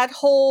that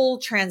whole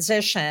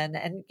transition,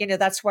 and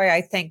that's why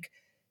I think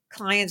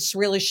clients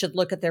really should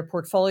look at their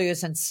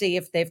portfolios and see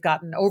if they've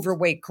got an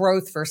overweight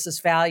growth versus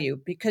value,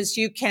 because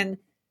you can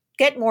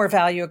get more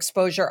value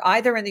exposure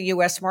either in the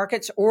US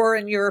markets or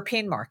in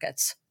European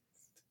markets.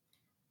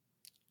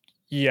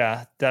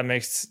 Yeah, that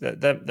makes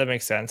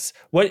sense.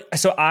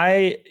 So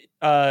I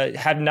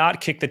have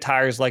not kicked the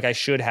tires like I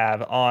should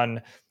have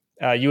on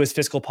U.S.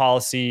 fiscal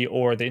policy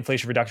or the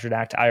Inflation Reduction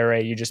Act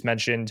IRA you just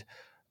mentioned.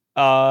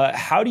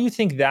 How do you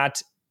think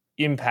that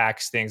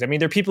impacts things? I mean,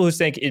 there are people who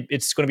think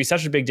it's going to be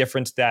such a big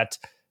difference that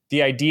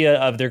the idea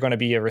of there going to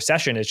be a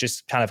recession is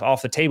just kind of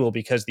off the table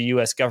because the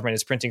U.S. government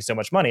is printing so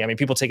much money. I mean,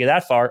 people take it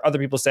that far. Other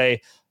people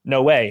say,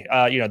 no way.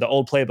 The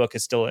old playbook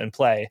is still in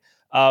play.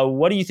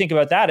 What do you think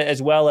about that,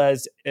 as well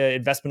as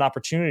investment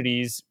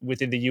opportunities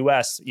within the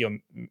U.S.,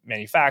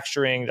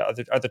 manufacturing,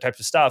 other types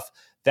of stuff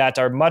that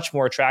are much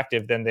more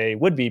attractive than they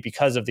would be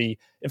because of the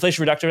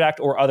Inflation Reduction Act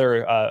or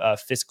other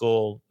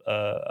fiscal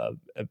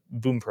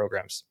boom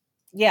programs?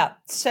 Yeah.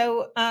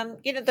 So,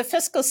 the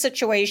fiscal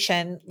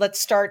situation, let's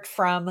start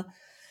from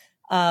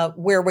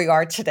where we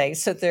are today.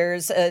 So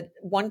there's a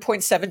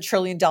 $1.7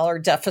 trillion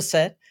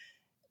deficit.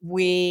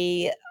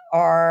 We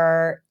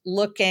are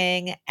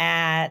looking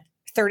at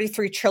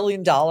 $33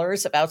 trillion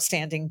of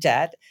outstanding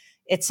debt.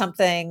 It's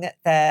something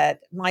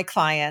that my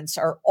clients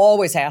are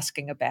always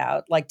asking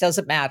about, like, does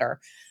it matter?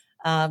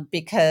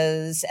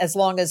 Because as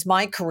long as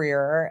my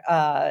career,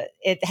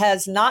 it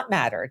has not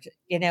mattered,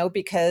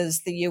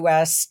 because the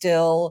US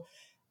still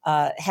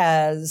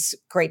has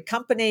great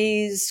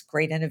companies,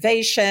 great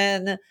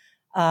innovation.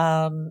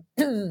 Um,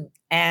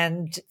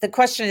 and the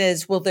question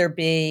is, will there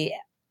be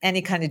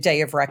any kind of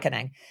day of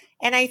reckoning?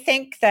 And I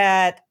think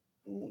that,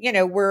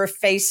 we're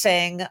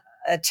facing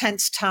a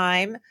tense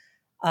time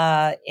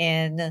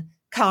in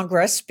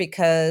Congress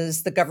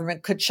because the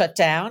government could shut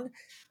down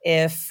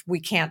if we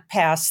can't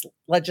pass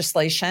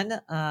legislation.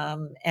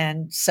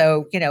 And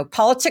so,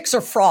 politics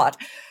are fraught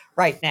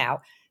right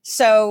now.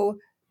 So,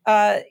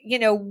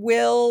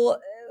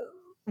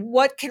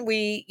 what can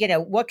we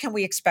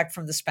expect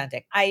from the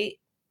spending? I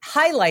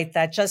highlight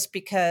that just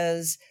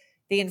because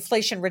the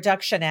Inflation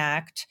Reduction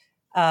Act,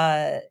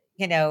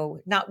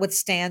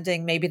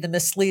 notwithstanding maybe the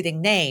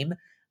misleading name,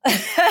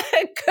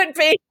 could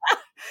be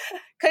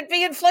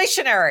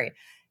inflationary,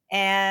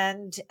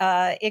 and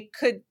it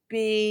could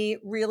be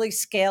really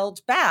scaled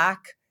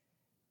back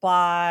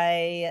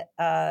by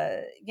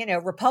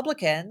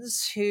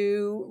Republicans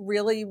who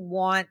really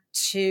want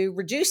to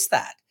reduce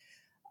that,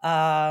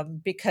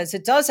 because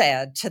it does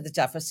add to the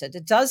deficit.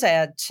 It does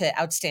add to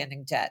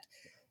outstanding debt.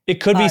 It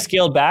could be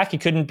scaled back.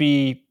 It couldn't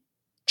be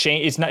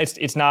changed.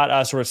 It's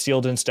not sort of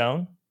sealed in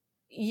stone.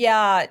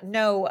 Yeah,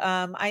 no.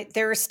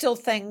 There are still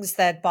things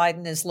that the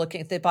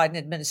Biden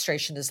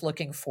administration is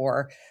looking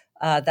for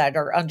that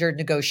are under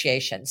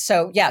negotiation.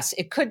 So yes,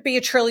 it could be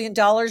 $1 trillion,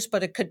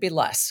 but it could be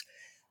less.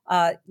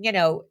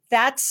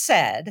 That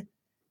said,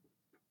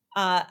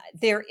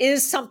 there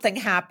is something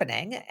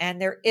happening, and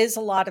there is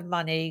a lot of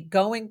money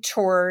going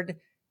toward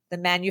the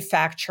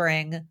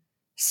manufacturing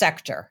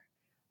sector.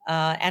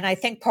 And I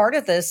think part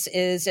of this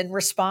is in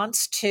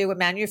response to a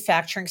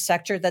manufacturing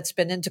sector that's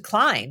been in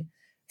decline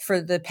for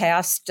the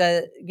past,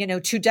 2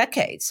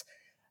 decades.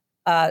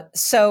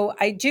 So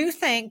I do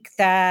think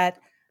that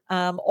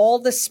all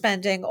the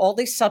spending, all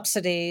these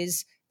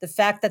subsidies, the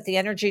fact that the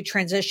energy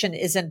transition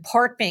is in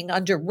part being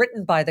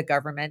underwritten by the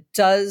government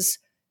does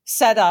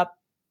set up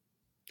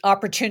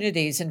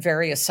opportunities in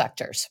various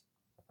sectors.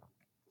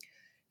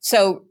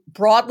 So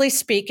broadly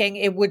speaking,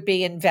 it would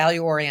be in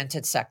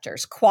value-oriented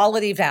sectors.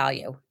 Quality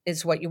value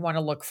is what you want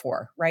to look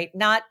for, right?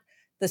 Not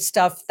the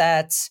stuff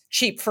that's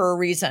cheap for a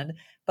reason,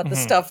 but the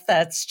stuff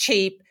that's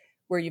cheap,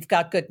 where you've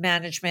got good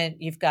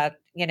management, you've got,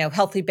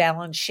 healthy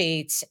balance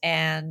sheets,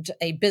 and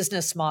a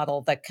business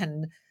model that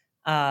can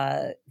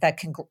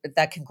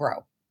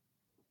grow.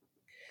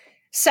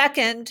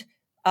 Second,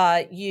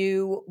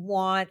 you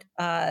want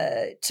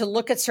to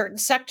look at certain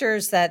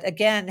sectors that,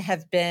 again,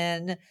 have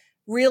been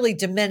really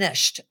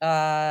diminished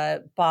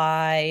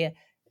by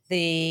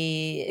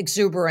the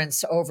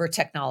exuberance over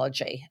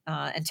technology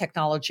and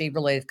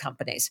technology-related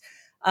companies.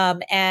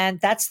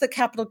 And that's the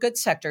capital goods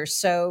sector.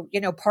 So,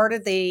 part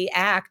of the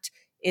act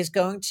is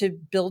going to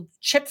build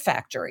chip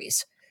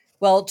factories.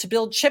 Well, to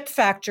build chip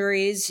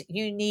factories,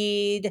 you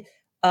need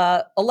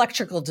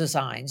electrical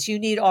designs, you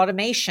need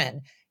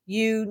automation,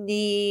 you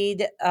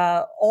need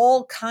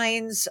all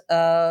kinds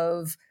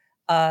of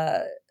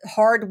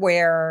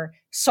hardware,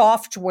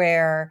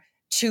 software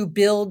to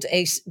build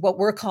what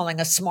we're calling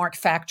a smart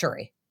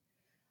factory.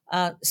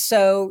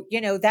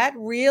 That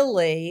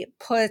really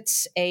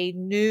puts a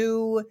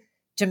new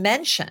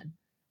dimension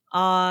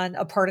on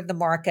a part of the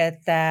market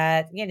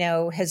that,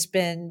 has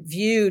been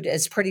viewed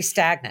as pretty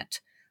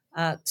stagnant.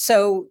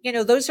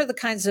 Those are the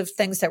kinds of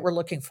things that we're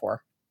looking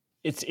for.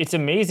 It's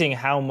amazing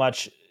how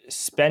much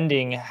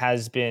spending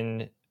has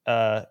been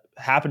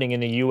happening in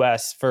the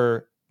U.S.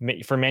 for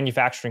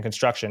manufacturing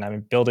construction. I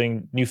mean,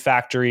 building new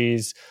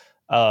factories,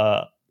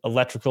 uh,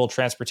 electrical,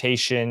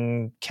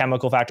 transportation,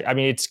 chemical factory. I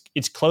mean,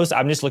 it's close.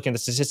 I'm just looking at the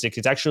statistics.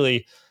 It's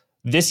actually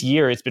this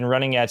year it's been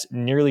running at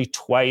nearly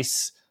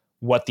twice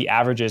what the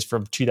average is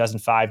from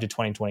 2005 to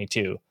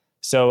 2022.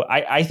 So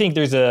I think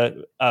there's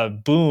a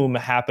boom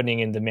happening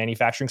in the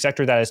manufacturing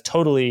sector that has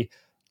totally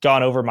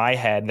gone over my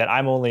head, that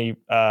I'm only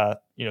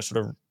sort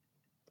of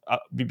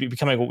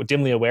becoming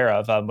dimly aware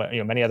of.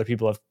 Many other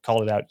people have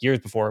called it out years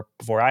before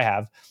I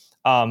have.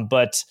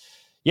 But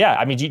yeah,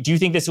 I mean, do you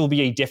think this will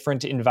be a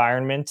different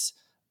environment,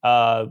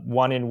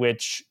 one in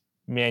which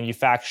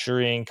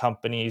manufacturing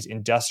companies,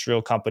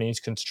 industrial companies,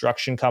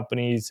 construction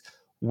companies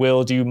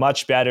will do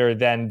much better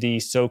than the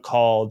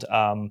so-called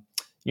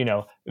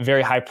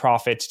very high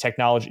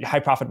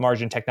profit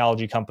margin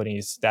technology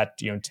companies that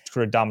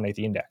sort of dominate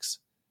the index?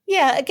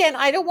 Yeah, again,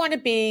 I don't want to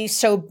be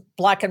so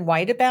black and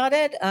white about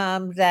it,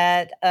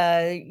 that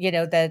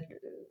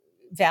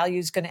value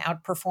is going to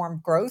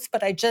outperform growth.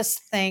 But I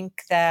just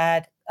think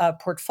that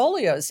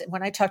portfolios,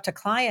 when I talk to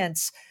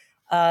clients,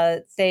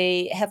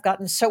 they have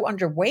gotten so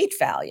underweight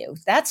value.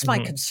 That's my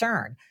Mm-hmm.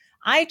 concern.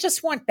 I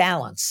just want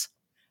balance.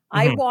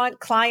 I Mm-hmm. want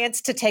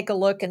clients to take a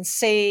look and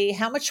see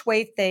how much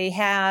weight they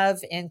have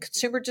in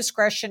consumer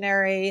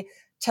discretionary,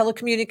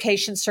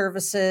 telecommunication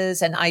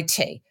services, and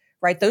IT,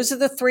 right? Those are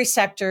the three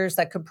sectors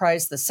that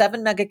comprise the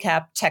 7 mega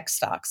cap tech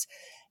stocks.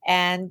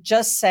 And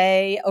just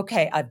say,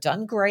 okay, I've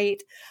done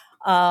great.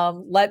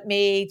 Let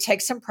me take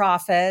some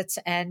profits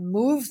and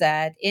move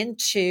that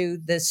into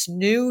this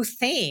new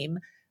theme,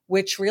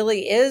 which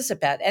really is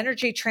about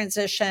energy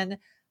transition,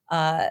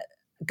 uh,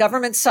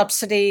 government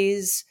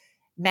subsidies,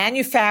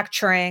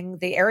 manufacturing,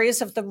 the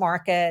areas of the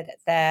market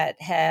that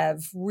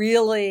have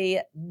really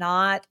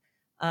not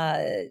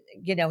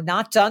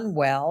done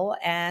well,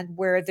 and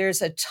where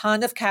there's a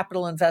ton of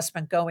capital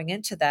investment going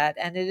into that.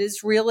 And it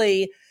is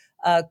really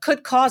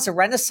could cause a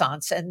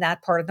renaissance in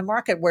that part of the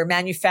market where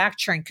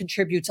manufacturing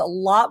contributes a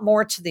lot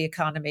more to the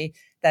economy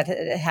than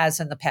it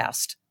has in the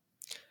past.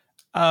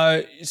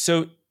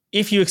 So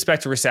if you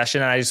expect a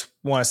recession, and I just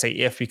want to say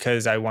if,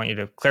 because I want you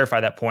to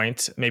clarify that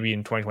point, maybe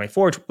in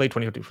 2024, late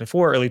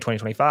 2024, early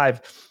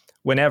 2025,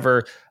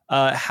 whenever,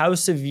 how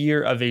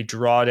severe of a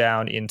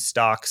drawdown in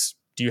stocks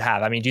do you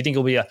have? I mean, do you think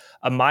it'll be a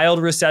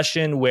mild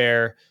recession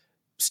where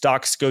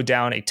stocks go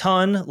down a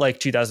ton,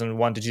 like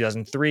 2001 to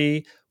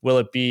 2003? Will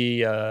it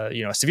be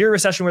a severe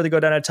recession where they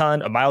go down a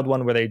ton, a mild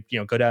one where they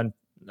go down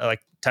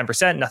like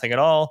 10%, nothing at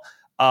all?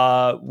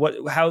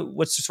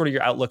 What's sort of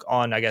your outlook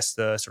on, I guess,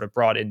 the sort of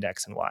broad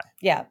index, and why?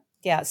 Yeah.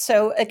 Yeah.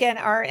 So again,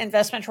 our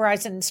investment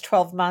horizon is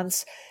 12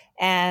 months.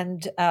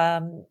 And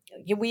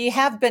we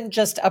have been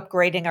just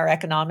upgrading our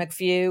economic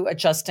view,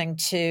 adjusting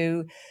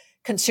to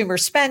consumer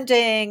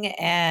spending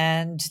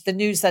and the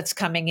news that's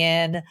coming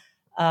in,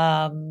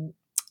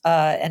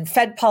 and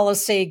Fed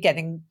policy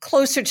getting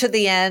closer to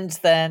the end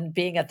than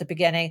being at the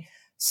beginning.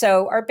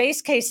 So our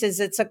base case is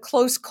it's a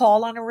close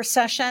call on a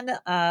recession,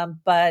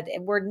 but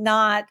we're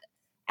not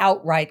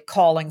outright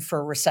calling for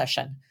a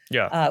recession.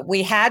 Yeah.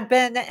 We had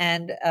been,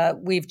 and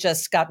we've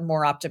just gotten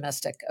more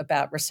optimistic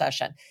about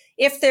recession.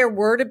 If there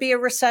were to be a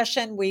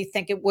recession, we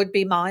think it would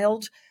be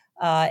mild.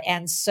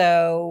 That's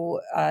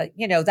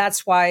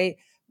why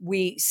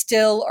we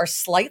still are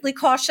slightly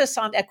cautious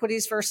on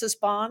equities versus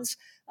bonds,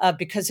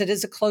 because it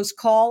is a close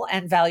call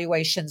and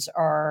valuations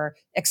are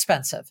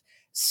expensive.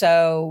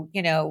 So,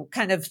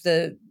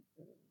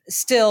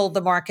 still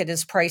the market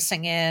is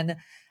pricing in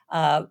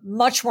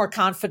much more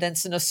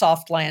confidence in a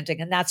soft landing.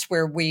 And that's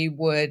where we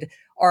would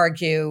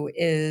argue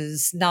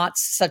is not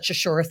such a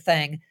sure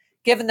thing,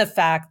 given the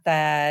fact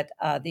that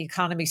the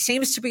economy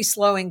seems to be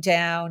slowing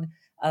down.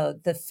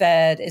 The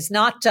Fed is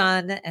not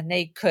done, and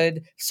they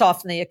could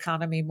soften the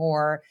economy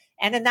more.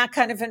 And in that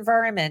kind of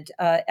environment,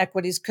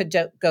 equities could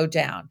go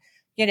down.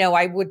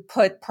 I would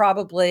put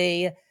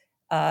probably,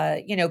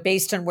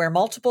 based on where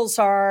multiples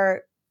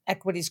are,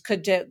 equities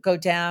could go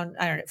down,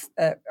 I don't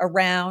know,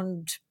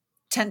 around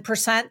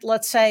 10%,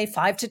 let's say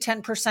 5 to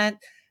 10%,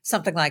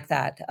 something like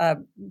that.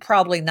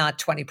 Probably not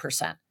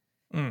 20%.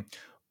 Mm.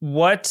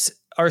 What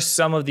are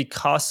some of the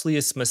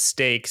costliest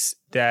mistakes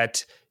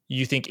that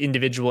you think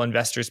individual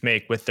investors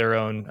make with their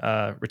own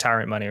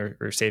retirement money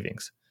or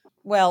savings?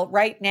 Well,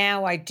 right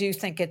now, I do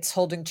think it's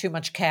holding too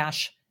much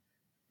cash.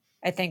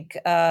 I think,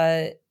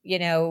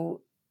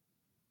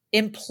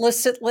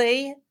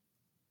 implicitly,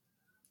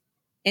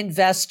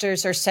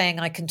 investors are saying,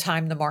 I can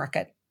time the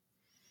market.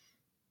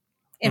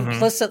 Mm-hmm.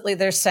 Implicitly,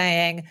 they're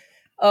saying,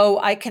 oh,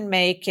 I can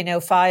make,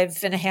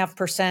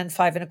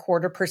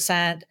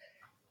 5.5%,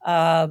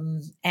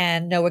 5.25%,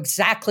 and know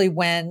exactly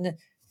when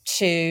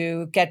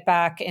to get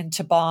back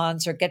into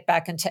bonds or get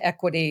back into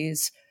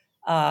equities.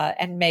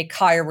 and make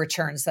higher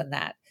returns than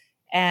that.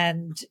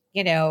 And,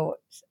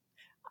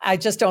 I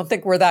just don't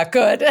think we're that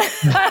good.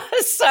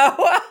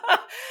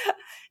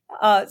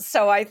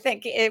 So I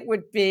think it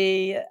would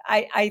be,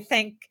 I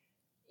think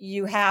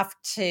you have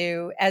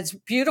to, as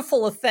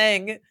beautiful a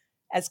thing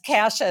as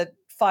cash at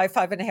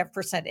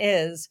 5.5%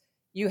 is,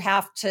 you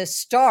have to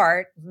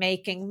start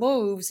making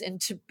moves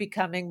into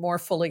becoming more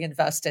fully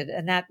invested.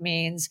 And that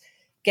means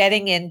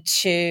getting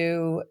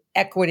into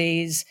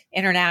equities,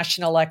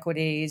 international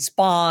equities,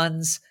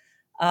 bonds,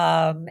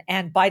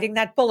 and biting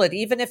that bullet,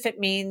 even if it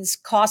means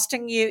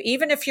costing you,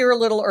 even if you're a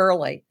little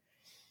early.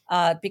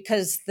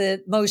 Because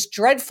the most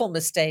dreadful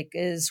mistake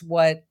is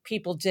what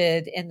people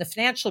did in the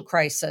financial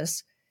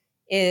crisis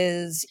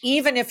is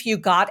even if you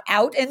got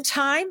out in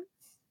time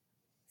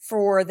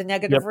for the Yep.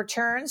 negative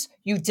returns,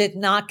 you did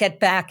not get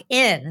back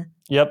in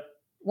Yep.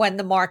 when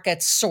the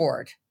market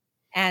soared.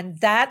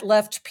 And that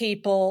left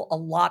people a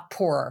lot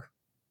poorer.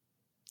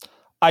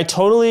 I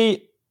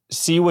totally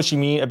see what you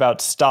mean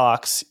about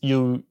stocks.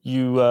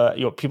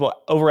 People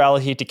over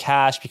allocate to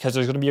cash because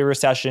there's going to be a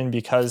recession,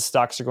 because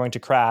stocks are going to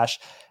crash,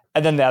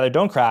 and then they either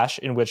don't crash,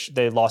 in which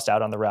they lost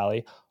out on the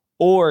rally,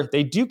 or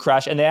they do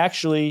crash and they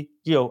actually,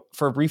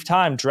 for a brief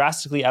time,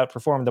 drastically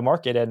outperform the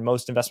market and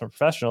most investment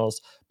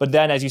professionals. But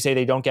then, as you say,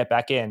 they don't get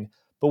back in.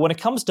 But when it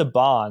comes to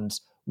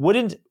bonds,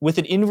 with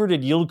an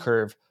inverted yield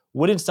curve,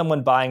 wouldn't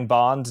someone buying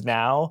bonds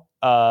now,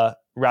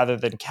 rather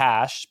than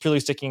cash, purely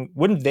sticking,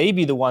 wouldn't they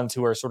be the ones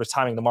who are sort of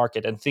timing the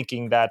market and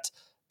thinking that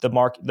the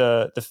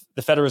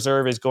Federal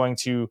Reserve is going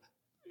to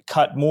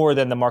cut more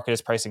than the market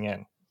is pricing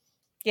in?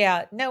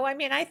 Yeah, no, I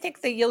mean, I think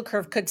the yield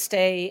curve could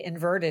stay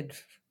inverted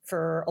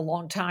for a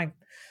long time,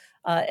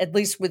 at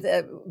least with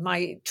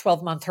my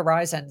 12-month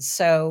horizon.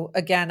 So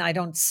again, I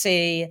don't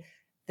see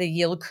the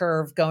yield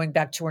curve going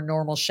back to a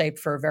normal shape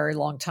for a very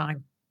long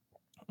time.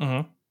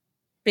 Mm-hmm.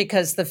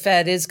 Because the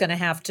Fed is going to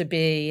have to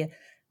be,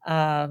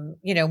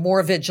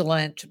 more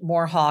vigilant,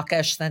 more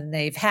hawkish than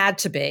they've had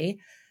to be.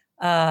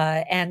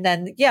 And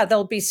then,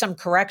 there'll be some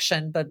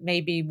correction, but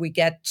maybe we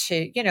get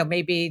to,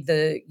 maybe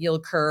the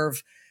yield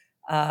curve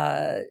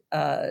reshapes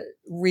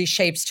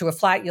to a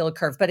flat yield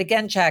curve. But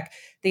again, Jack,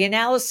 the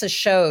analysis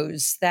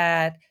shows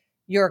that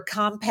you're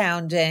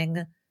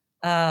compounding.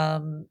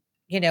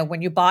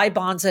 When you buy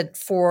bonds at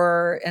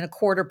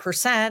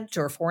 4.25%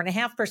 or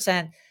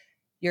 4.5%,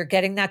 you're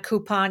getting that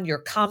coupon. You're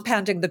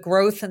compounding the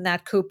growth in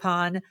that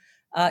coupon.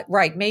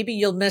 Right? Maybe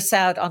you'll miss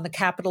out on the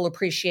capital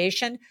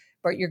appreciation,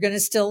 but you're going to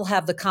still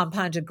have the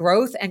compounded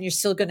growth, and you're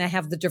still going to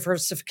have the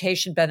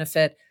diversification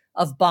benefit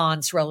of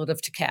bonds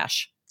relative to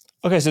cash.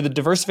 Okay, so the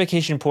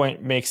diversification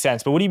point makes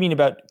sense, but what do you mean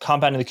about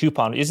compounding the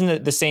coupon? Isn't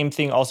it the same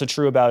thing also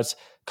true about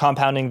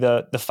compounding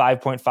the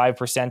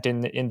 5.5%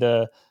 in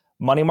the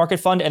money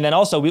market fund? And then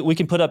also we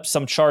can put up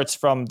some charts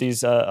from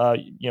these,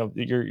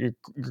 your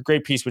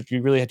great piece, which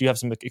you really do have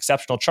some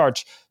exceptional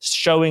charts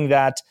showing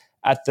that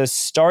at the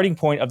starting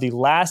point of the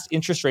last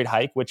interest rate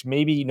hike, which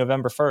maybe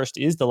November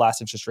 1st is the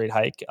last interest rate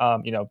hike.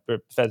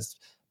 The Fed's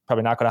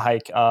probably not going to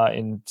hike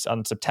on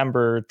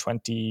September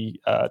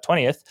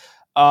 20th.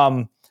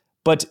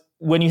 But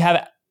when you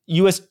have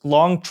U.S.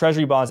 long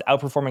Treasury bonds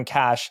outperforming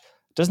cash,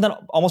 doesn't that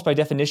almost by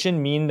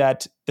definition mean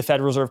that the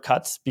Federal Reserve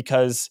cuts,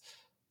 because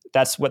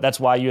that's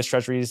why U.S.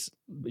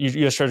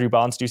 Treasury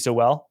bonds do so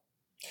well?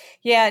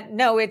 Yeah,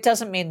 no, it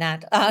doesn't mean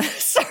that.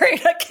 Sorry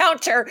to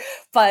counter,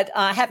 but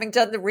having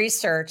done the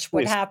research,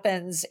 what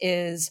happens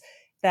is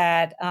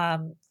that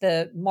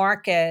the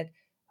market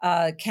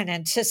can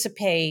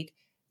anticipate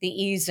the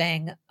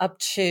easing up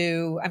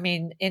to,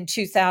 in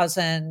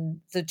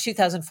the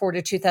 2004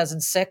 to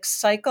 2006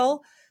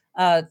 cycle,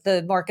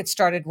 the market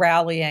started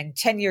rallying,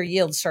 10-year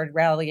yields started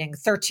rallying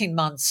 13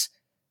 months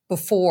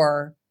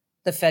before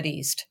the Fed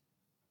eased.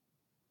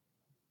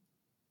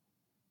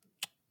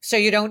 So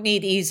you don't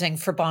need easing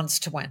for bonds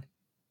to win.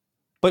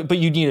 But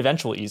you need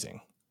eventual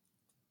easing.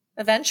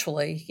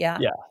 Eventually, yeah.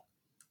 Yeah.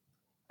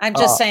 I'm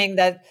just saying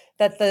that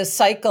the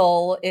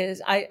cycle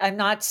is. I'm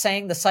not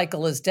saying the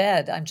cycle is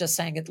dead. I'm just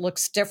saying it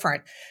looks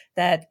different.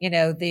 That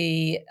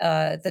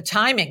the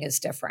timing is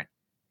different.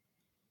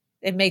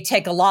 It may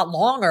take a lot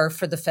longer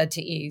for the Fed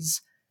to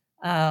ease,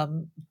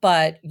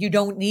 but you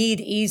don't need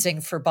easing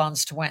for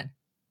bonds to win.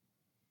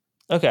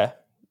 Okay.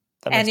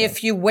 And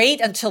if you wait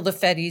until the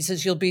Fed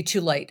eases, you'll be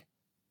too late.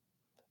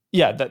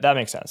 Yeah, that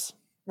makes sense.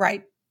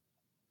 Right.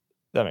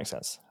 That makes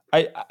sense.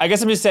 I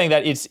guess I'm just saying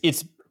that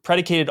it's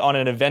predicated on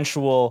an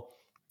eventual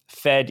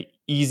Fed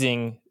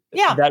easing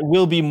that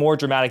will be more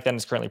dramatic than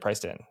is currently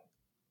priced in.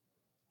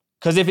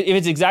 Because if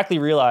it's exactly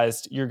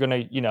realized, you're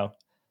buying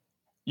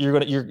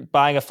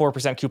a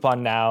 4%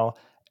 coupon now,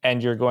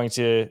 and you're going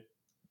to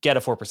get a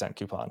 4%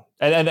 coupon,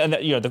 and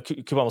the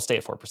coupon will stay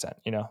at 4%.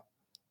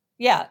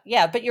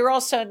 Yeah, but you're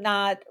also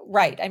not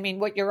right.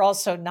 What you're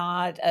also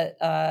not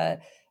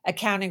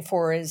accounting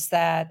for is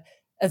that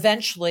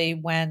eventually,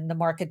 when the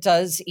market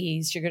does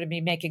ease, you're going to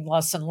be making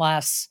less and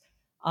less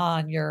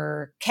on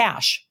your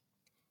cash.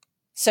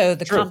 So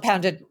the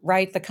compounded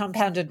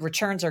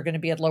returns are going to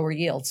be at lower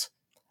yields.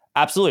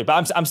 Absolutely,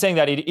 but I'm saying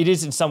that it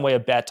is in some way a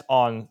bet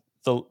on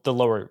the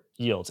lower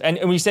yields. And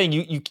we're saying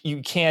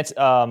you can't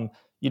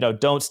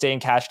don't stay in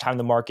cash, time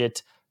the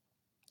market.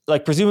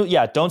 Like presumably,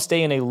 yeah, don't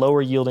stay in a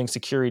lower yielding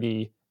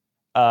security.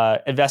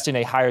 Invest in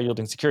a higher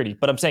yielding security.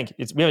 But I'm saying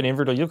we have an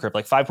inverted yield curve,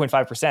 like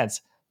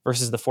 5.5%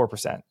 versus the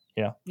 4%.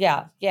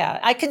 Yeah.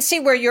 I can see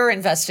where you're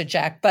invested,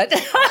 Jack, but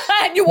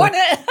you want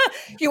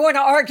to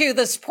argue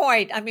this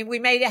point. I mean, we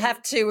may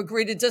have to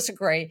agree to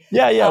disagree.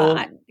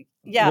 Yeah.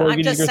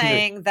 I'm just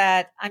saying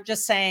that.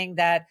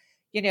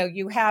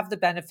 You have the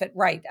benefit,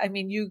 right? I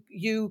mean,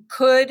 you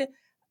could.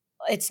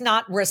 It's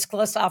not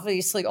riskless.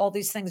 Obviously, all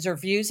these things are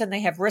views, and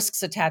they have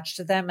risks attached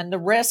to them. And the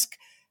risk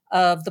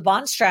of the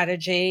bond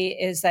strategy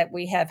is that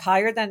we have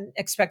higher than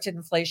expected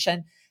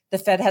inflation. The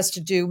Fed has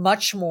to do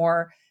much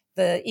more.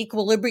 The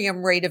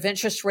equilibrium rate of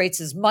interest rates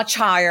is much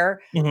higher.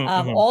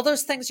 All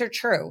those things are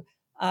true.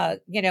 And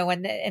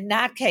in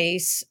that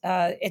case,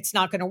 it's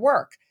not going to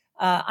work.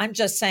 I'm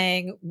just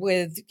saying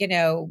with,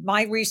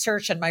 my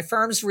research and my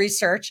firm's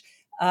research,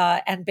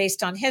 and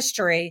based on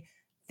history,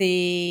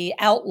 the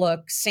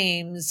outlook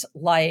seems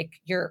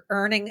like you're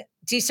earning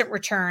decent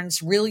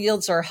returns. Real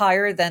yields are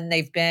higher than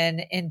they've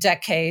been in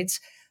decades.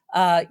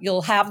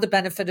 You'll have the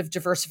benefit of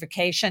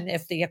diversification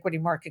if the equity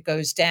market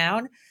goes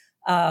down.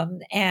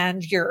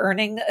 And you're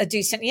earning a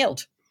decent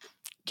yield.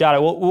 Got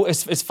it. Well,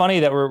 it's funny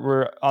that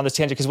we're on this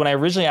tangent because when I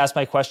originally asked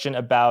my question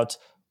about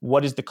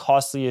what is the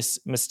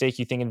costliest mistake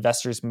you think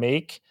investors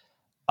make,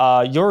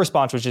 your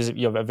response, which is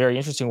a very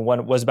interesting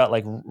one, was about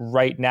like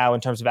right now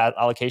in terms of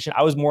allocation.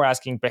 I was more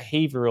asking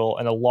behavioral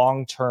and a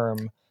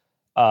long-term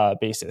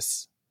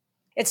basis.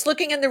 It's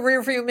looking in the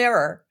rearview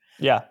mirror.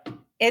 Yeah.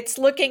 It's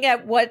looking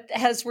at what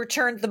has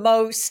returned the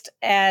most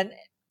and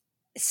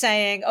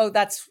saying, oh,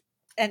 that's,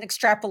 and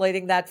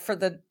extrapolating that for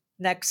the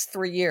next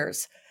 3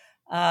 years.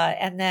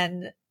 And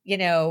then,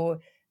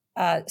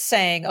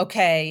 saying,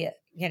 okay,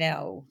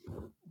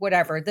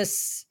 whatever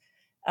this,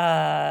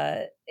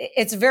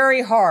 it's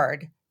very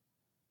hard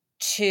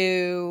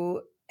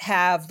to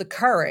have the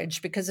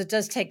courage, because it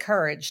does take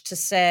courage to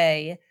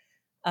say,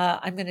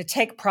 I'm going to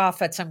take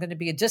profits. I'm going to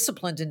be a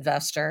disciplined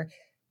investor,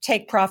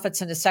 take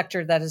profits in a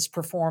sector that has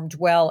performed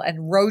well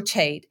and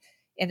rotate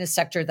in a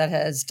sector that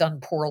has done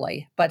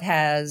poorly, but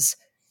has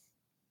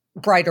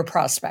brighter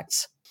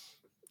prospects.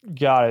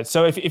 Got it.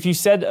 So if you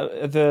said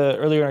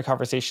earlier in our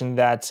conversation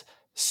that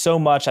so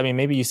much, I mean,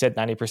 maybe you said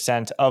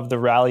 90% of the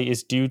rally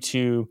is due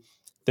to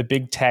the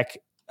big tech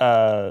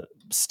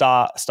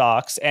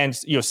stocks, and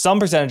some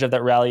percentage of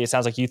that rally, it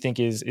sounds like you think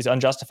is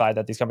unjustified,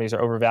 that these companies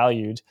are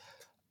overvalued.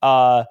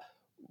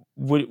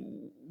 Would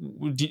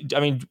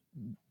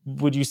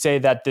you say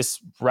that this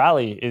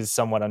rally is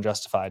somewhat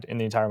unjustified in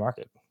the entire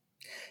market?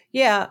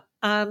 Yeah.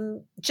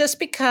 Just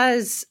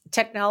because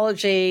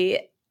technology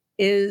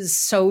is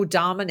so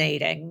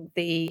dominating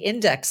the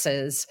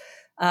indexes.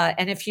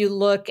 And if you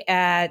look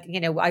at,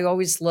 I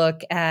always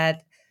look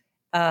at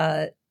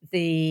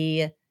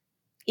the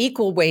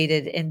equal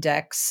weighted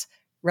index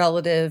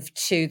relative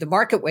to the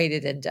market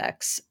weighted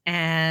index.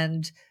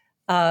 And,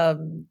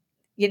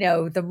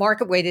 the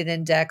market weighted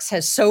index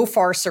has so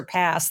far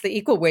surpassed the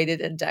equal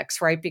weighted index,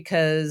 right?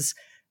 Because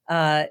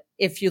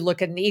if you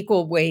look at an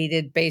equal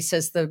weighted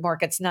basis, the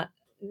market's not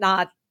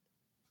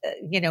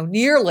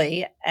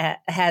nearly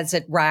has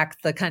it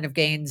racked the kind of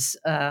gains,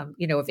 of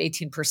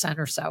 18%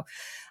 or so.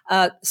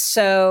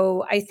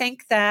 So I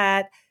think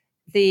that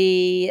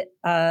because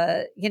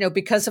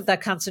of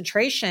that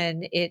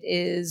concentration, it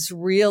is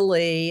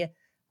really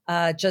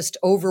just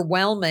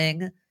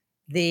overwhelming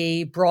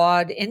the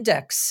broad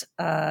index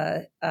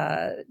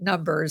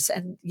numbers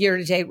and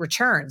year-to-date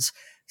returns.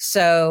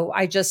 So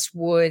I just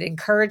would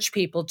encourage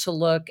people to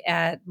look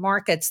at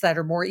markets that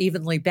are more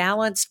evenly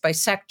balanced by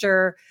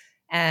sector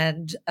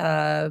and,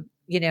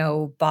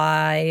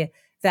 by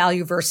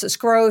value versus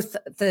growth.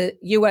 The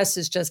U.S.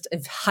 is just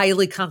a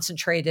highly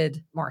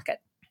concentrated market.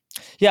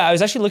 Yeah, I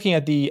was actually looking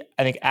at the,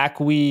 I think,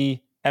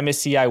 ACWI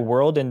MSCI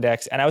World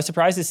Index, and I was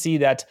surprised to see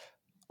that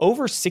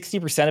over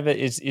 60% of it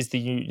is the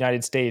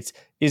United States.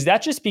 Is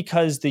that just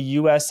because the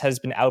U.S. has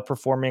been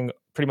outperforming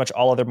pretty much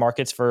all other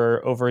markets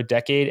for over a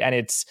decade, and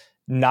it's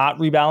not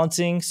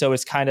rebalancing? So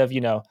it's kind of,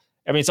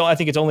 I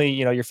think it's only,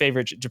 your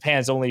favorite, Japan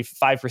is only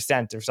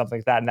 5% or something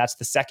like that, and that's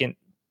the second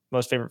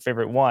most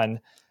favorite one.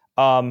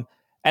 And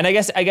I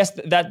guess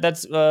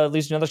that's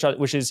leads to another shot,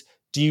 which is,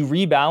 do you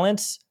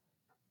rebalance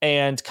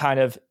and kind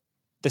of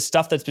the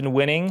stuff that's been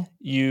winning,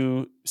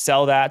 you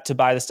sell that to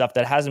buy the stuff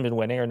that hasn't been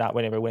winning or not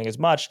winning, but winning as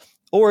much?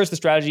 Or is the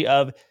strategy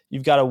of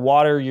you've got to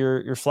water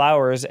your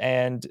flowers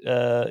and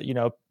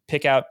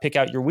pick out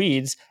your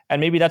weeds? And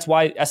maybe that's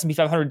why S&P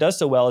 500 does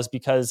so well, is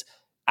because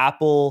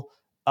Apple,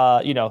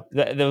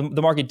 the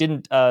market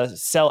didn't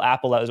sell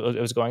Apple as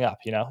it was going up.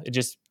 It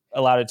just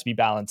allowed it to be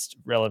balanced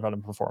relative to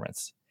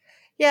performance.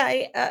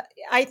 Yeah,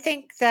 I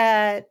think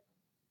that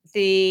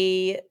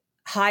the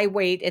high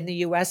weight in the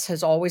U.S.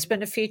 has always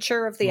been a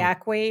feature of the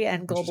ACWI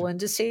and global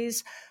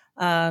indices.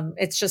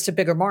 It's just a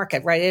bigger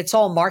market, right? It's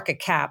all market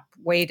cap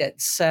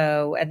weighted.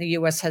 So, and the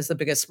U.S. has the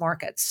biggest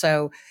market.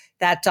 So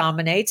that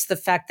dominates. The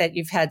fact that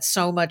you've had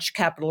so much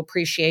capital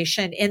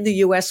appreciation in the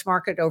US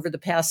market over the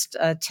past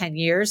 10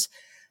 years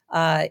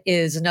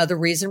is another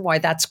reason why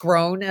that's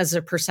grown as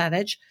a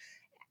percentage.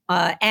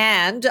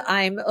 And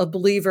I'm a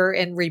believer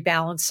in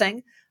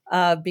rebalancing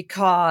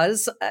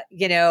because,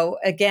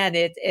 again,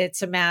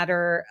 it's a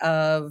matter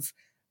of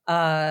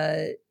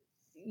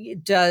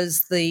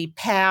does the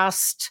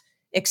past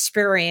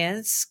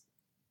experience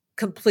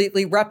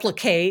completely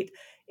replicate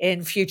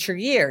in future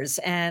years?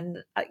 And,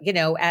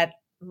 at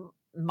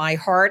my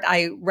heart,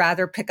 I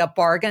rather pick up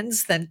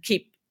bargains than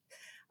keep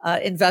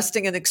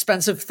investing in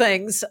expensive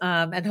things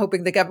and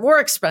hoping they get more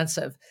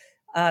expensive.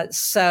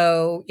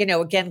 So,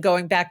 again,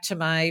 going back to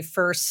my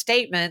first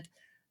statement,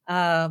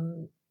 I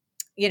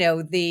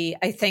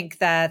think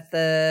that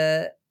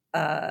the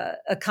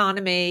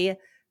economy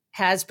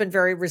has been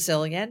very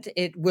resilient.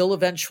 It will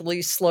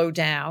eventually slow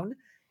down.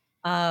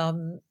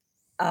 Um,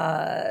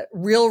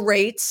 Real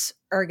rates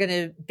are going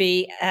to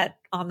be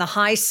on the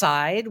high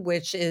side,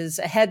 which is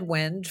a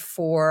headwind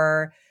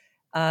for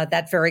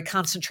that very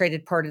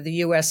concentrated part of the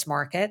U.S.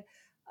 market.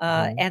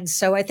 And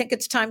so I think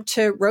it's time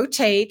to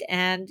rotate.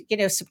 And,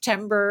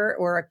 September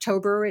or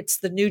October, it's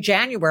the new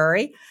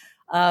January.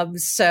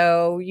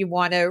 So you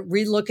want to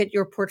relook at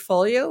your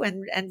portfolio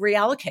and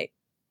reallocate.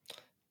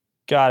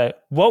 Got it.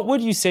 What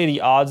would you say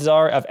the odds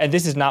are of, and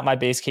this is not my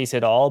base case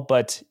at all,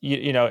 but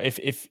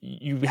if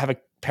you have a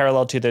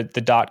parallel to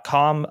the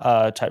 .com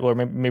type, or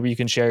maybe you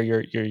can share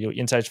your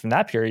insights from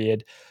that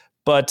period,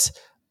 but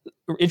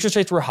interest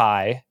rates were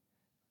high,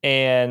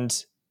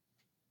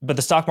 but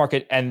the stock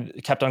market and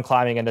kept on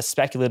climbing, and the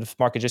speculative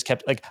market just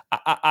kept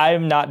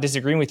I'm not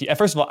disagreeing with you. And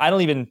first of all, I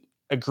don't even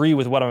agree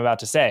with what I'm about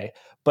to say,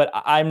 but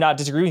I'm not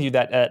disagreeing with you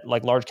that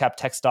large cap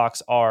tech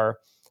stocks are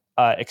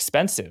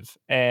expensive,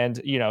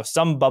 and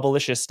some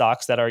bubblicious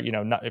stocks that are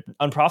not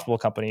unprofitable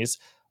companies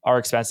are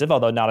expensive,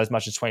 although not as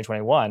much as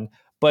 2021.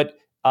 But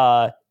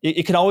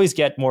it can always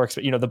get more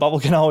expensive. The bubble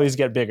can always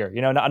get bigger.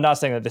 I'm not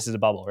saying that this is a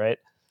bubble, right?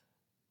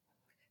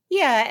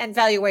 Yeah, and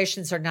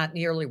valuations are not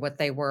nearly what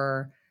they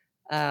were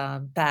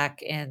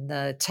back in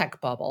the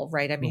tech bubble,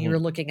 right? I mean, you're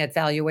looking at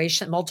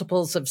valuation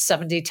multiples of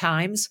 70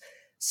 times.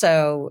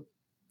 So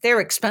they're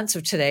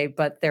expensive today,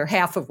 but they're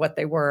half of what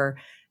they were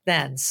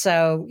then.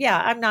 So yeah,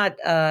 I'm not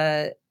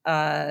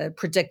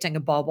predicting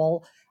a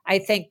bubble. I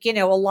think,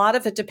 a lot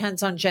of it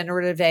depends on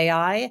generative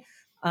AI.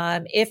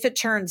 If it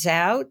turns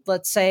out,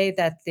 let's say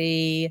that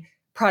the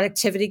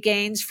productivity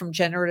gains from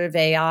generative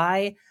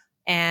AI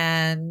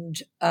and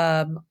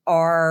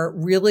are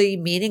really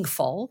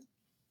meaningful,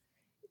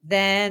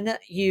 then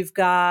you've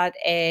got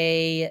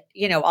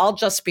I'll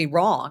just be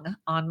wrong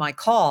on my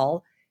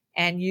call,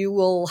 and you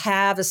will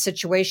have a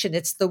situation.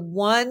 It's the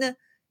one,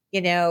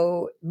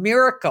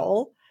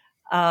 miracle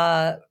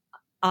on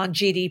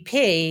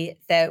GDP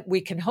that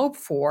we can hope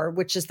for,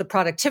 which is the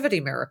productivity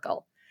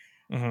miracle.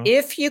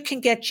 If you can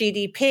get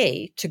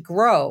GDP to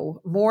grow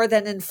more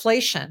than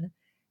inflation,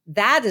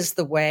 that is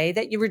the way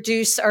that you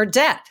reduce our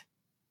debt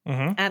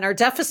and our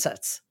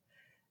deficits.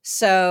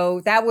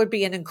 So that would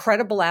be an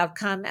incredible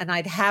outcome, and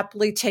I'd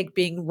happily take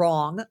being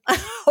wrong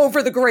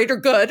over the greater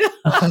good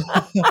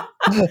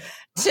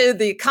to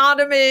the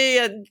economy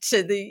and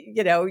to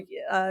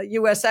the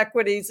U.S.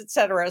 equities, et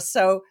cetera.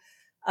 So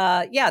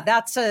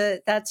that's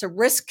a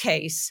risk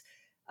case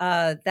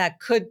that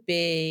could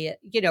be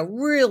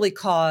really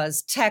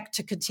cause tech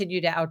to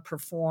continue to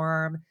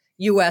outperform,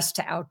 U.S.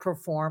 to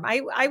outperform.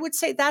 I would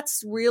say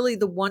that's really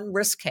the one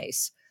risk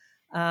case.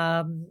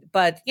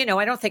 But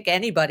I don't think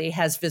anybody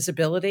has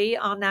visibility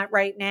on that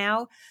right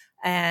now.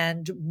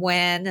 And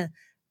when,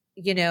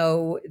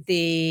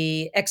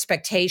 the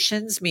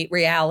expectations meet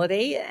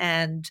reality,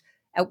 and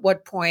at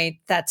what point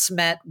that's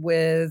met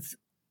with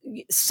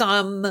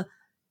some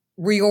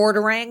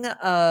reordering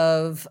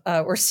of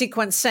or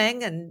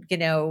sequencing and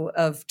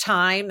of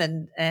time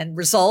and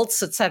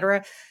results, et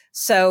cetera.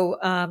 So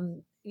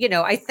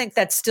I think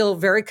that's still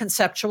very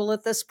conceptual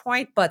at this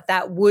point, but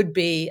that would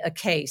be a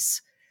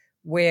case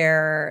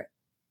where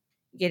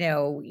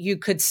you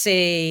could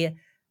see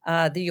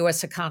the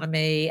U.S.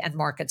 economy and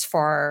markets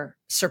far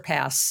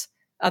surpass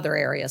other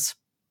areas.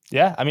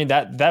 Yeah, I mean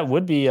that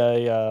would be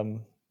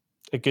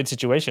a good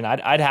situation.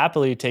 I'd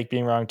happily take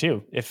being wrong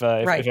too if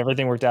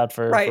everything worked out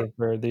for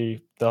the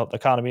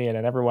economy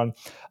and everyone.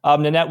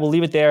 Nanette, we'll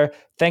leave it there.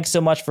 Thanks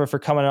so much for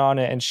coming on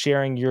and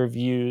sharing your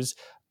views.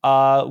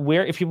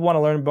 Where, if people want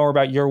to learn more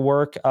about your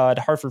work at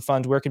Hartford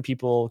Funds, where can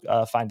people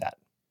find that?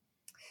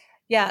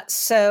 Yeah,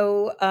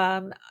 so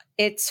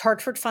it's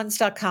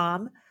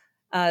hartfordfunds.com.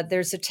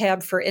 There's a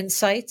tab for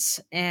insights,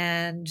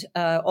 and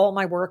all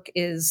my work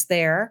is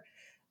there.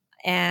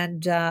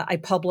 And I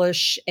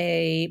publish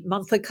a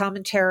monthly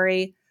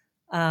commentary.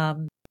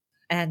 And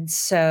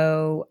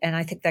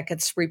I think that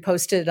gets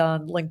reposted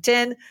on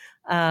LinkedIn.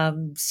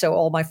 So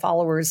all my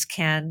followers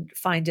can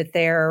find it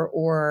there,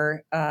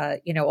 or,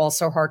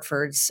 also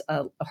Hartford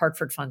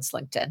Funds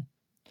LinkedIn.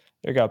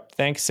 There you go.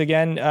 Thanks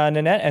again,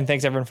 Nanette, and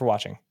thanks everyone for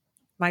watching.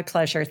 My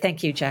pleasure.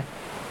 Thank you, Jack.